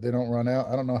so that they don't run out.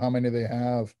 I don't know how many they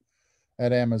have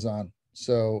at Amazon,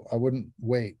 so I wouldn't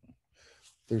wait.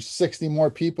 There's 60 more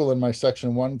people in my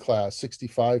section 1 class,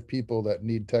 65 people that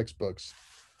need textbooks.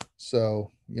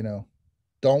 So,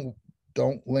 don't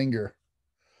linger.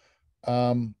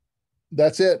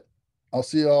 That's it. I'll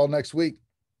see you all next week.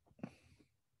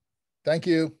 Thank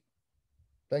you.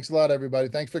 Thanks a lot, everybody.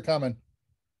 Thanks for coming.